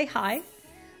want to say hi.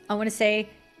 I want to say,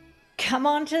 come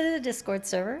on to the Discord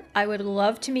server. I would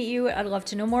love to meet you. I'd love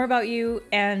to know more about you.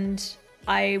 And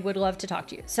I would love to talk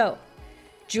to you. So,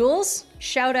 Jules,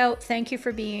 shout out. Thank you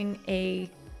for being a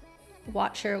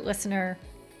watcher, listener,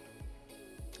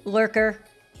 lurker,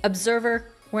 observer.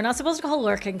 We're not supposed to call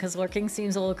lurking because lurking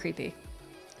seems a little creepy.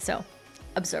 So,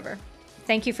 observer.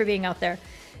 Thank you for being out there.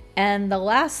 And the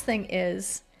last thing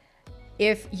is,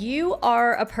 if you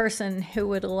are a person who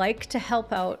would like to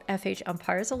help out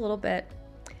FHumpires a little bit,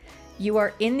 you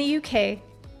are in the UK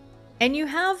and you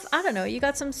have, I don't know, you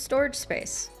got some storage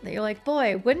space that you're like,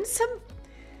 boy, wouldn't some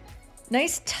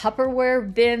nice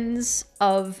Tupperware bins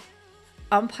of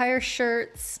umpire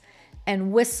shirts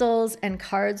and whistles and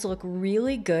cards look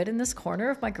really good in this corner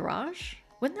of my garage?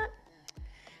 Wouldn't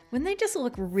they just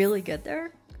look really good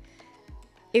there?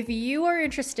 If you are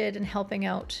interested in helping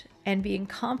out and being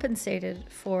compensated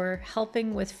for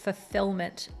helping with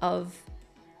fulfillment of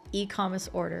e-commerce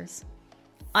orders,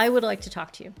 I would like to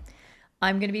talk to you.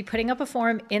 I'm going to be putting up a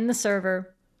forum in the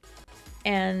server,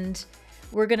 and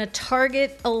we're going to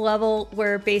target a level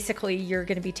where basically you're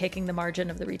going to be taking the margin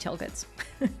of the retail goods.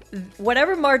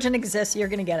 Whatever margin exists, you're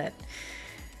going to get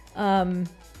it.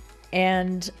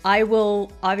 And I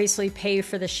will obviously pay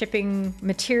for the shipping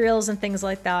materials and things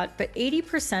like that. But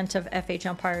 80% of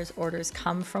FHumpires orders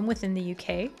come from within the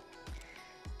UK.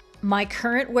 My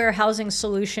current warehousing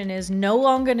solution is no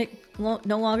longer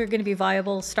going to be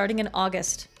viable starting in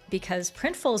August, because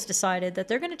Printful's decided that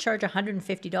they're going to charge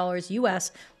 $150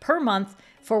 US per month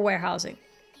for warehousing,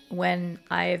 when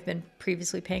I have been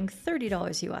previously paying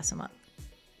 $30 US a month.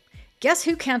 Guess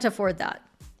who can't afford that?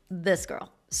 This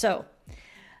girl. So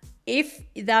if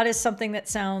that is something that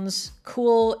sounds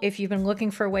cool, if you've been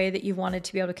looking for a way that you wanted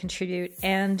to be able to contribute,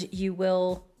 and you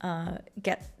will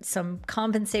get some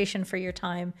compensation for your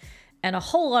time and a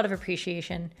whole lot of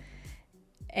appreciation,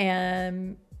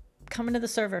 and come into the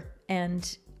server,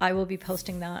 and I will be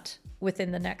posting that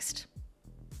within the next,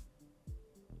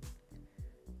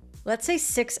 let's say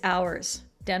 6 hours.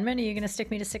 Denman, are you going to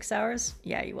stick me to 6 hours?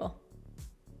 Yeah, you will.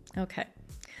 Okay.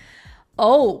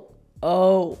 Oh,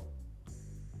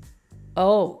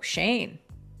 Shane.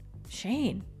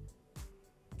 Shane.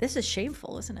 This is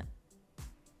shameful, isn't it?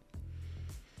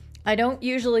 I don't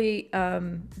usually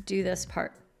do this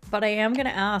part, but I am going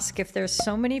to ask, if there's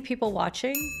so many people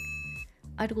watching,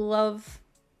 I'd love,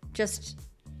 just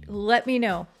let me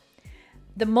know.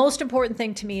 The most important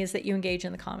thing to me is that you engage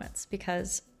in the comments,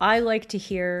 because I like to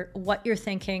hear what you're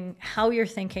thinking, how you're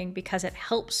thinking, because it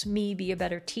helps me be a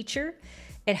better teacher.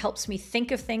 It helps me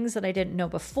think of things that I didn't know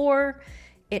before.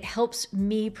 It helps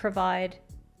me provide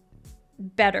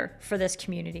better for this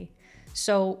community.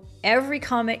 So every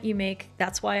comment you make,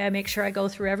 that's why I make sure I go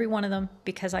through every one of them,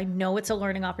 because I know it's a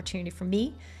learning opportunity for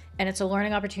me, and it's a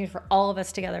learning opportunity for all of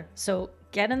us together. So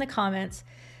get in the comments.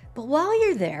 But while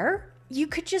you're there, you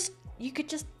could just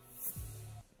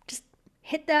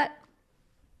hit that.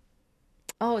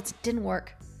 Oh, it didn't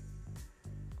work.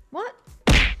 What?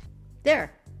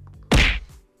 There.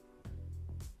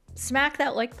 Smack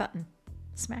that like button.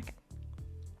 Smack it.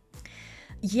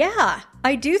 Yeah,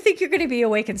 I do think you're going to be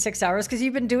awake in 6 hours, because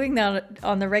you've been doing that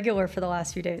on the regular for the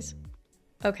last few days.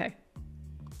 Okay.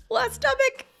 Last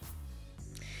topic.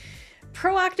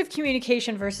 Proactive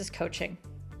communication versus coaching.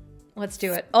 Let's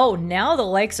do it. Oh, now the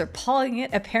likes are pawing it.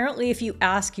 Apparently, if you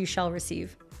ask, you shall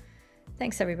receive.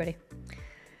 Thanks, everybody.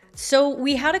 So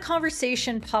we had a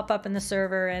conversation pop up in the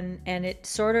server, and it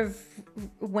sort of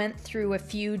went through a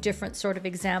few different sort of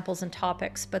examples and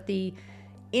topics, but the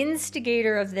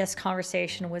instigator of this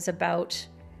conversation was about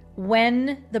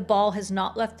when the ball has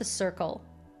not left the circle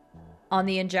on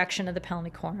the injection of the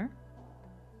penalty corner,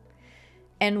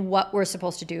 and what we're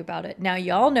supposed to do about it. Now,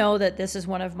 y'all know that this is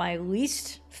one of my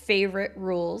least favorite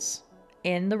rules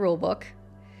in the rule book,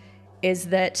 is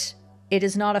that it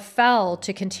is not a foul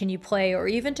to continue play or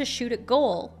even to shoot at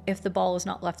goal if the ball has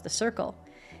not left the circle.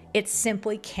 It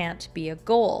simply can't be a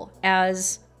goal,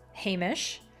 as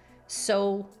Hamish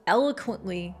so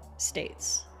eloquently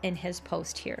states in his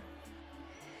post here.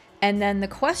 And then the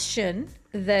question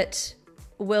that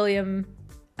William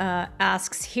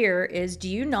asks here is, do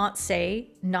you not say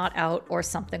not out or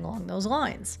something along those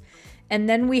lines? And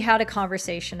then we had a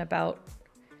conversation about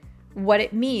what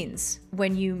it means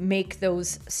when you make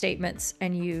those statements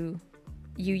and you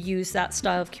use that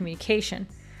style of communication.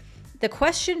 The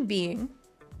question being,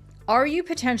 are you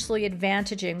potentially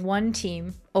advantaging one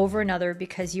team over another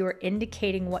because you are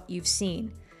indicating what you've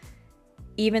seen,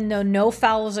 even though no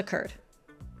fouls occurred?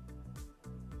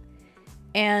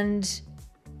 And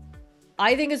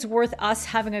I think it's worth us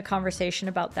having a conversation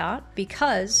about that,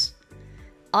 because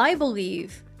I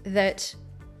believe that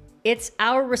it's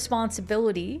our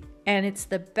responsibility and it's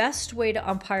the best way to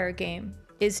umpire a game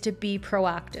is to be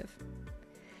proactive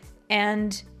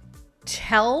and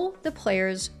tell the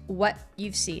players what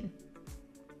you've seen.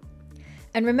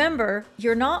 And remember,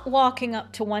 you're not walking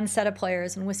up to one set of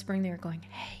players and whispering there going,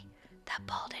 hey, that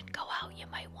ball didn't go out. You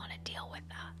might want to deal with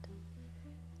that.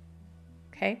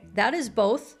 Okay? That is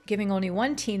both giving only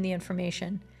one team the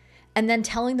information and then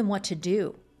telling them what to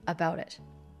do about it.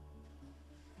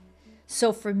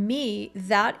 So for me,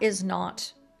 that is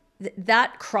not,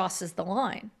 that crosses the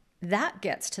line. That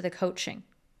gets to the coaching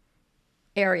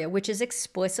area, which is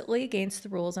explicitly against the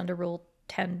rules under Rule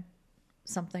 10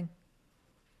 something.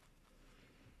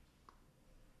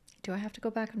 Do I have to go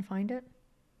back and find it?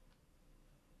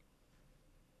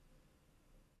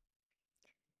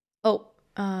 Oh,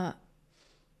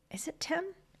 is it 10?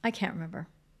 I can't remember.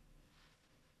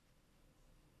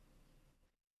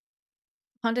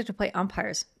 Conduct to play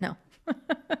umpires. No.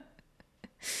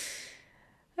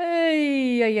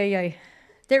 Hey.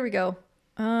 There we go.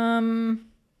 Umpires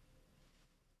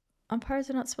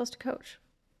are not supposed to coach.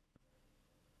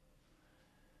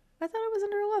 I thought it was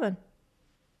under 11.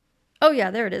 Oh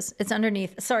yeah, there it is. It's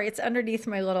underneath. Sorry, it's underneath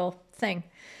my little thing.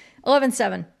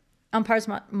 11.7. Umpires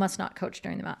must not coach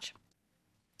during the match.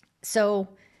 So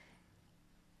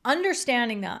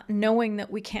understanding that, knowing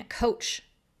that we can't coach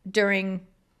during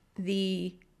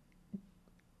the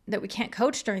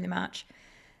match,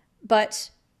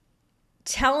 but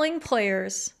telling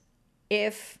players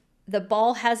if the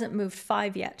ball hasn't moved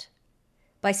 5 yet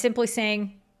by simply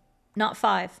saying not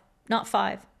 5,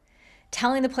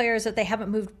 telling the players that they haven't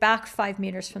moved back 5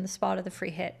 meters from the spot of the free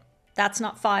hit. That's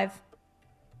not 5.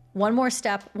 One more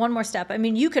step. I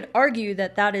mean, you could argue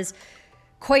that that is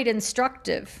quite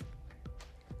instructive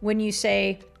when you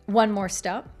say one more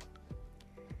step,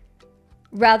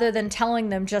 rather than telling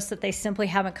them just that they simply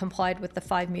haven't complied with the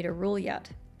 5 meter rule yet.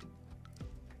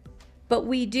 But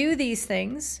we do these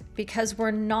things because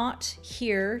we're not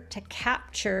here to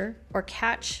capture or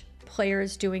catch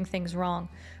players doing things wrong.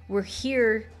 We're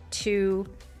here to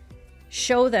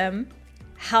show them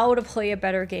how to play a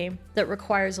better game that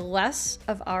requires less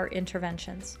of our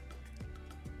interventions.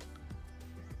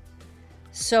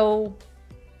 So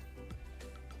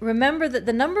remember that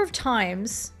the number of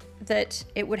times that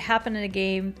it would happen in a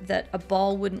game that a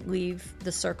ball wouldn't leave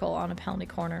the circle on a penalty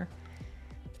corner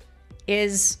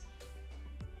is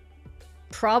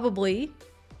probably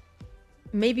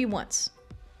maybe once.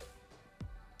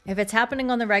 If it's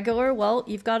happening on the regular, well,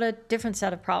 you've got a different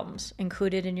set of problems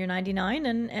included in your 99,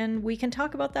 and we can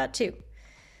talk about that too.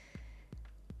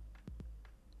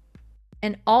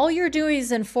 And all you're doing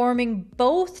is informing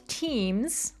both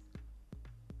teams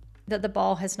that the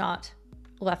ball has not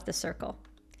left the circle.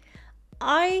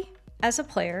 I, as a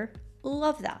player,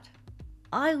 love that.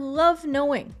 I love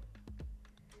knowing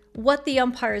what the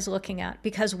umpire is looking at,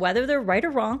 because whether they're right or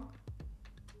wrong,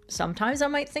 sometimes I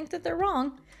might think that they're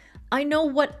wrong, I know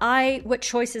what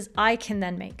choices I can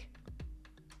then make.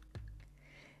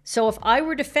 So if I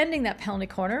were defending that penalty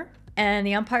corner and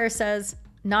the umpire says,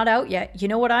 not out yet, you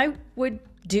know what I would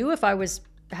do if I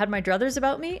had my druthers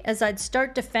about me? Is I'd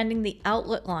start defending the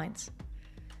outlet lines.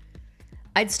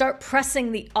 I'd start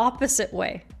pressing the opposite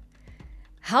way.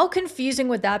 How confusing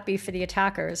would that be for the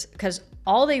attackers? Because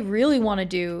all they really want to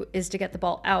do is to get the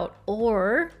ball out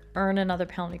or earn another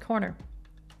penalty corner.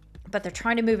 But they're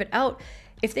trying to move it out.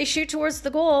 If they shoot towards the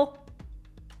goal,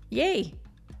 yay,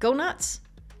 go nuts.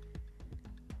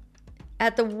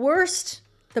 At the worst,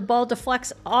 the ball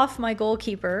deflects off my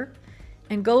goalkeeper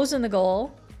and goes in the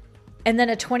goal, and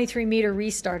then a 23-meter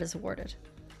restart is awarded.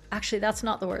 Actually, that's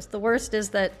not the worst. The worst is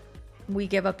that we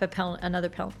give up another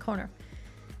penalty corner.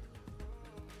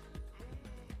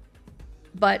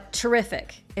 But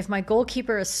terrific. If my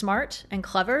goalkeeper is smart and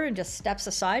clever and just steps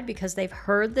aside because they've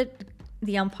heard that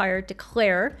the umpire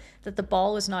declare that the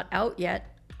ball is not out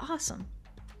yet, awesome.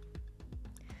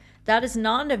 That is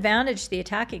not an advantage to the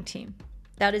attacking team.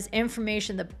 That is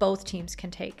information that both teams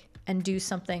can take and do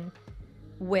something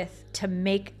with to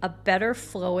make a better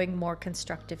flowing, more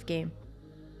constructive game.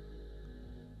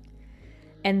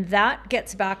 And that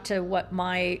gets back to what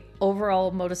my overall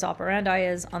modus operandi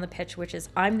is on the pitch, which is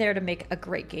I'm there to make a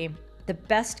great game, the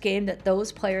best game that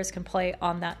those players can play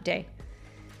on that day.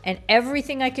 And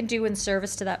everything I can do in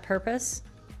service to that purpose,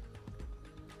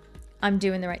 I'm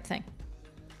doing the right thing.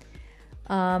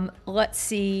 Let's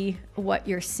see what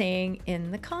you're saying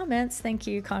in the comments. Thank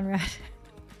you, Conrad.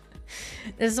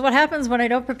 This is what happens when I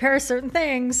don't prepare certain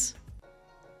things.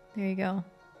 There you go.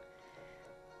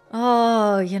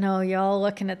 Oh, you know, y'all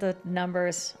looking at the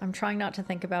numbers. I'm trying not to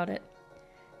think about it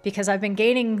because I've been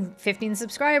gaining 15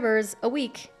 subscribers a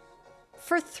week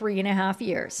for 3.5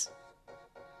 years.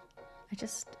 It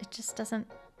just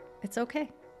doesn't, it's okay.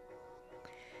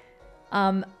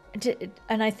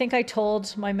 And I think I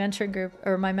told my mentoring group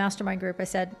or my mastermind group, I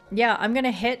said, yeah, I'm going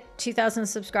to hit 2,000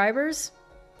 subscribers,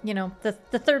 you know, the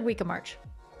third week of March.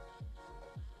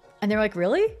 And they're like,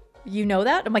 really? You know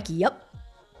that? I'm like, yep.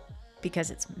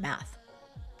 Because it's math.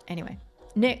 Anyway,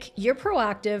 Nick, you're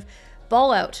proactive.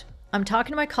 Ball out. I'm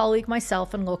talking to my colleague,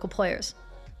 myself, and local players.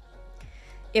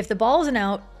 If the ball isn't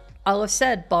out, I'll have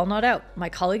said ball not out. My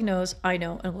colleague knows, I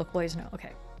know, and local players know.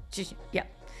 Okay. Yeah.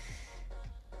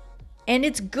 And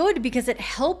it's good because it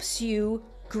helps you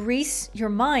grease your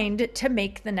mind to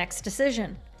make the next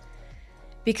decision.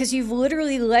 Because you've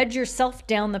literally led yourself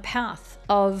down the path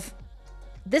of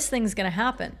this thing's going to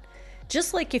happen.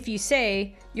 Just like if you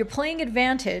say you're playing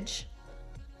advantage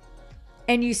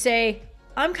and you say,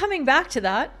 I'm coming back to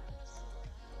that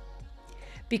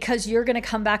because you're going to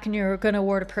come back and you're going to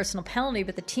award a personal penalty,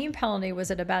 but the team penalty was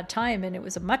at a bad time and it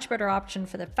was a much better option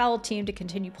for the foul team to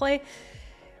continue play.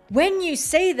 When you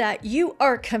say that, you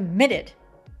are committed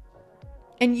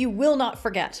and you will not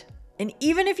forget. And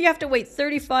even if you have to wait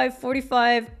 35,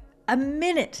 45, a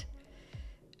minute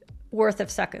worth of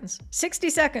seconds, 60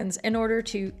 seconds in order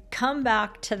to come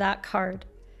back to that card,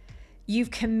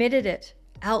 you've committed it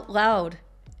out loud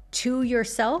to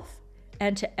yourself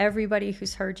and to everybody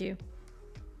who's heard you.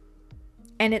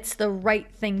 And it's the right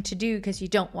thing to do because you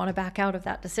don't want to back out of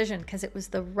that decision because it was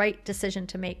the right decision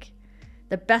to make,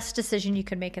 the best decision you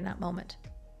could make in that moment.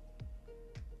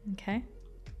 Okay?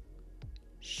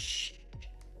 Shh.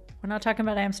 We're not talking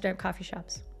about Amsterdam coffee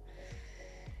shops.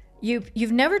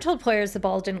 You've never told players the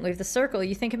ball didn't leave the circle.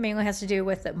 You think it mainly has to do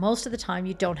with that most of the time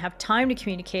you don't have time to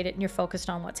communicate it and you're focused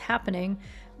on what's happening,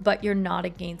 but you're not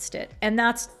against it. And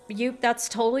that's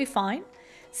totally fine.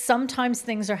 Sometimes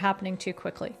things are happening too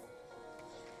quickly.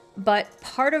 But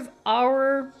part of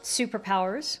our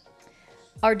superpowers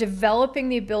are developing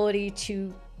the ability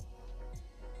to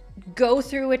go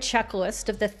through a checklist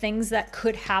of the things that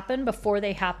could happen before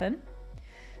they happen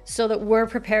so that we're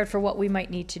prepared for what we might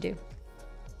need to do.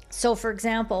 So for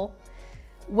example,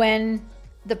 when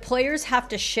the players have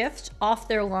to shift off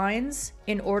their lines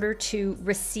in order to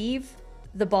receive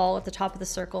the ball at the top of the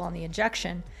circle on the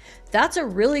injection, that's a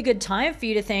really good time for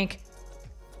you to think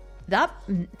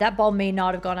that ball may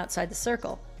not have gone outside the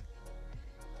circle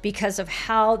because of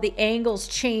how the angles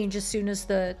change as soon as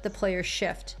the players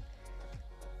shift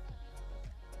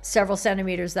several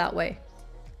centimeters that way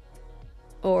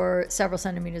or several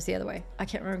centimeters the other way. I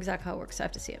can't remember exactly how it works. I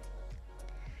have to see it.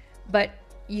 But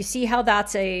you see how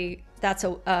that's a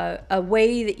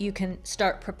way that you can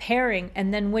start preparing.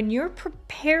 And then when you're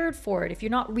prepared for it, if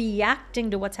you're not reacting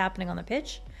to what's happening on the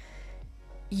pitch,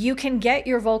 you can get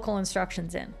your vocal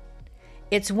instructions in.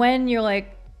 It's when you're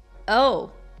like,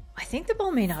 oh, I think the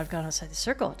ball may not have gone outside the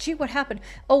circle. Gee, what happened?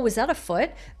 Oh, was that a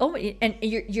foot? Oh, and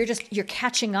you're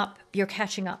catching up. You're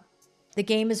catching up. The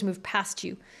game has moved past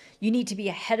you. You need to be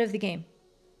ahead of the game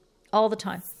all the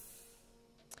time.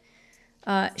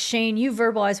 Shane, you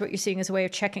verbalize what you're seeing as a way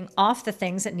of checking off the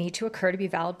things that need to occur to be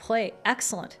valid play.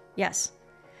 Excellent. Yes.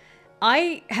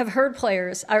 I have heard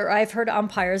players, or I've heard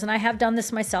umpires, and I have done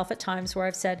this myself at times where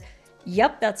I've said,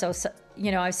 yep, that's,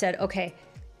 I've said, okay,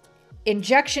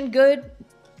 injection good,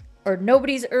 or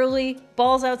nobody's early,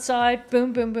 ball's outside,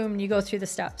 boom, boom, boom, and you go through the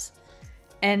steps.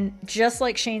 And just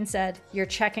like Shane said, you're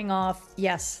checking off,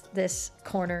 yes, this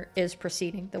corner is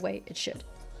proceeding the way it should.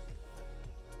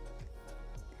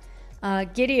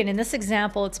 Gideon, in this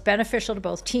example, it's beneficial to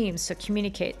both teams, so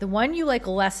communicate. The one you like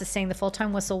less is saying the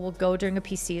full-time whistle will go during a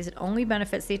PC as it only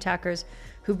benefits the attackers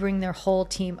who bring their whole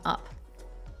team up.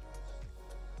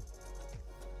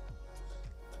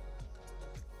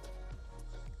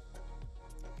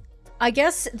 I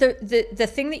guess the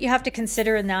thing that you have to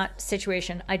consider in that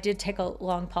situation, I did take a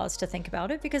long pause to think about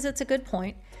it because it's a good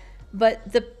point, but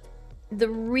the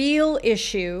real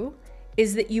issue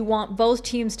is that you want both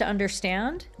teams to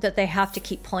understand that they have to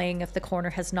keep playing if the corner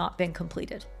has not been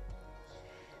completed.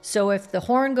 So if the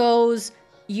horn goes,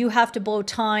 you have to blow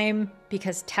time,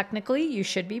 because technically you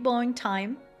should be blowing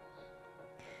time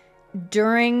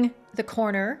during the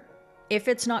corner if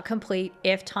it's not complete,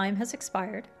 if time has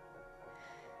expired.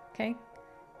 Okay.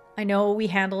 I know we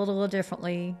handle it a little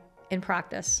differently in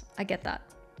practice. I get that.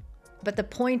 But the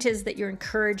point is that you're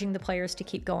encouraging the players to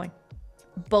keep going,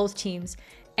 both teams.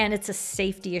 And it's a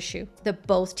safety issue that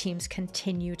both teams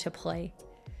continue to play.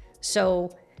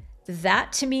 So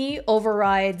that to me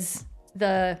overrides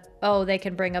the, oh, they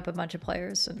can bring up a bunch of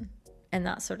players and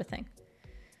that sort of thing.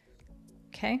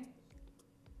 Okay.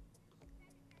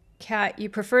 Kat, you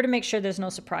prefer to make sure there's no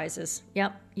surprises.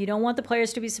 Yep. You don't want the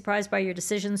players to be surprised by your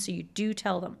decisions, so you do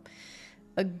tell them.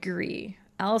 Agree.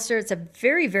 Alistair, it's a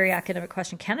very, very academic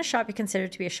question. Can a shot be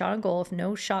considered to be a shot on goal if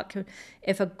no shot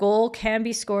if a goal can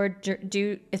be scored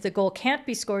if the goal can't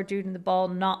be scored due to the ball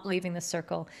not leaving the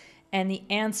circle? And the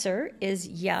answer is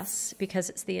yes, because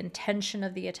it's the intention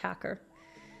of the attacker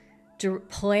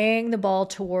playing the ball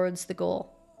towards the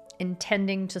goal,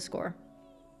 intending to score.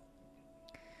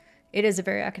 It is a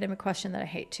very academic question that I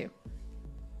hate too.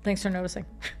 Thanks for noticing,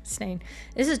 Snane.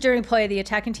 This is during play. The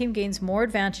attacking team gains more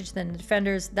advantage than the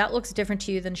defenders. That looks different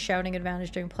to you than shouting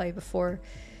advantage during play before,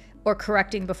 or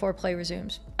correcting before play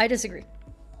resumes. I disagree.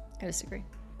 I disagree.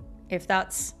 If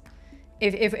that's,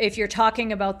 if you're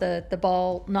talking about the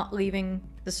ball not leaving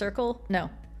the circle, no.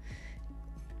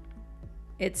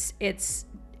 It's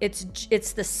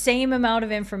the same amount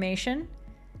of information,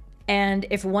 and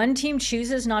if one team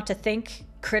chooses not to think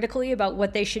critically about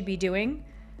what they should be doing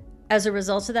as a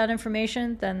result of that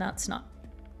information, then that's not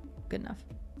good enough.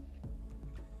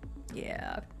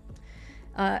 Yeah.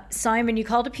 Simon, you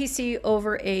called a PC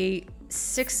over a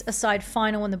 6-a-side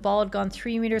final when the ball had gone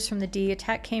 3 meters from the D.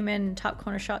 Attack came in and top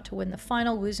corner shot to win the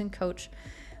final. Losing coach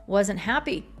wasn't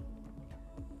happy.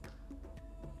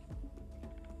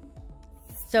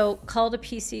 So called a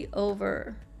PC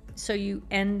over. So you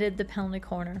ended the penalty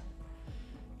corner.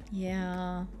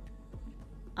 Yeah.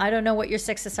 I don't know what your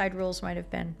 6-a-side rules might have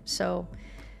been. So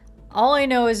all I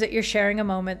know is that you're sharing a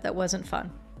moment that wasn't fun.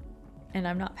 And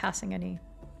I'm not passing any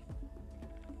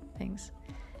things.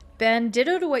 Ben,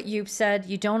 ditto to what you said.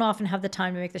 You don't often have the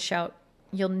time to make the shout.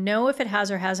 You'll know if it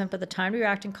has or hasn't, but the time to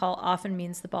react and call often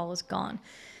means the ball is gone.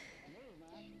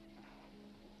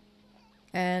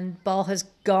 And ball has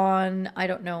gone. I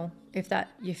don't know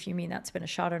if you mean that's been a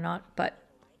shot or not, but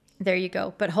there you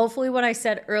go. But hopefully what I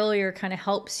said earlier kind of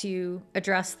helps you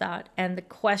address that. And the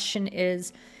question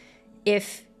is,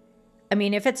 if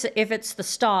it's the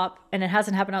stop and it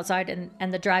hasn't happened outside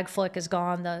and the drag flick is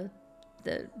gone,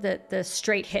 the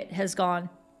straight hit has gone,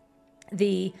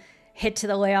 the hit to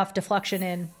the layoff deflection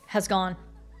in has gone,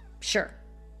 sure.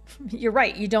 You're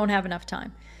right, you don't have enough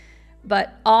time.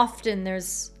 But often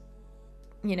there's,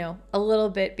 you know, a little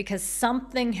bit, because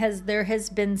there has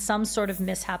been some sort of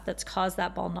mishap that's caused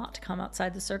that ball not to come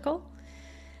outside the circle.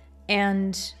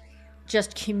 And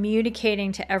just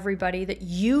communicating to everybody that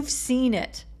you've seen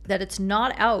it, that it's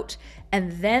not out,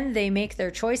 and then they make their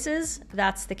choices,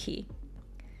 that's the key.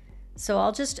 So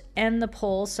I'll just end the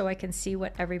poll so I can see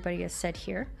what everybody has said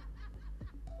here,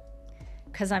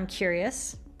 because I'm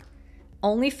curious.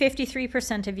 Only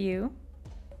 53% of you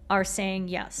are saying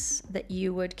yes, that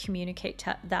you would communicate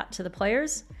that to the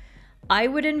players. I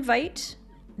would invite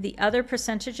the other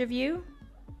percentage of you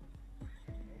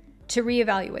to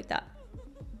reevaluate that.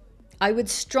 I would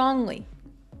strongly,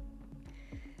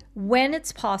 when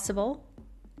it's possible,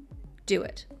 do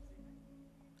it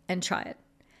and try it.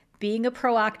 Being a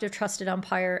proactive, trusted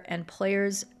umpire and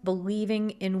players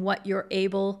believing in what you're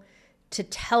able to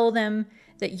tell them,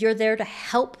 that you're there to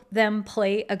help them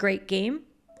play a great game,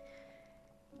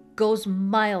 goes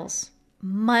miles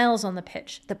on the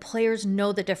pitch. The players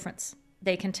know the difference.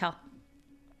 They can tell.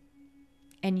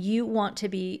 And you want to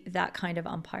be that kind of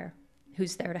umpire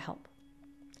who's there to help.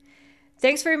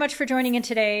 Thanks very much for joining in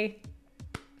today.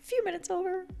 A few minutes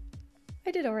over.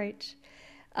 I did all right.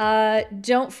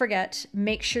 Don't forget,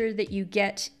 make sure that you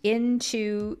get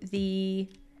into the...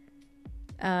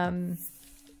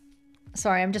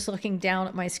 sorry, I'm just looking down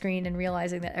at my screen and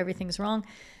realizing that everything's wrong.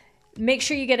 Make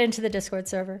sure you get into the Discord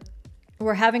server.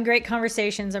 We're having great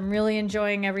conversations. I'm really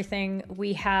enjoying everything.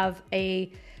 We have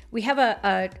a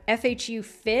FHU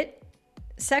Fit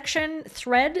section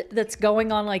thread that's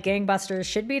going on like gangbusters.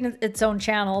 Should be in its own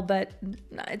channel, but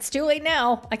it's too late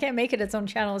now. I can't make it its own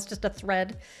channel. It's just a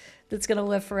thread that's going to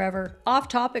live forever. Off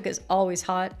topic is always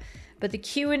hot. but the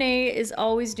Q&A is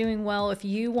always doing well if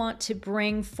you want to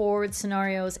bring forward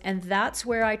scenarios, and that's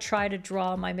where I try to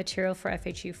draw my material for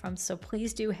FHU from. So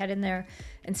please do head in there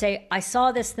and say, I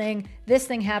saw this thing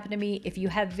happened to me. If you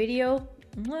have video,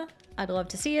 I'd love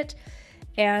to see it.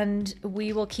 And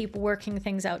we will keep working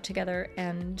things out together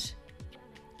and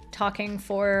talking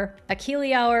for a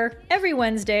Keeley hour every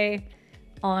Wednesday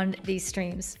on these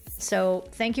streams. So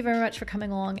thank you very much for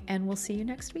coming along, and we'll see you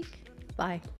next week.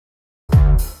 Bye.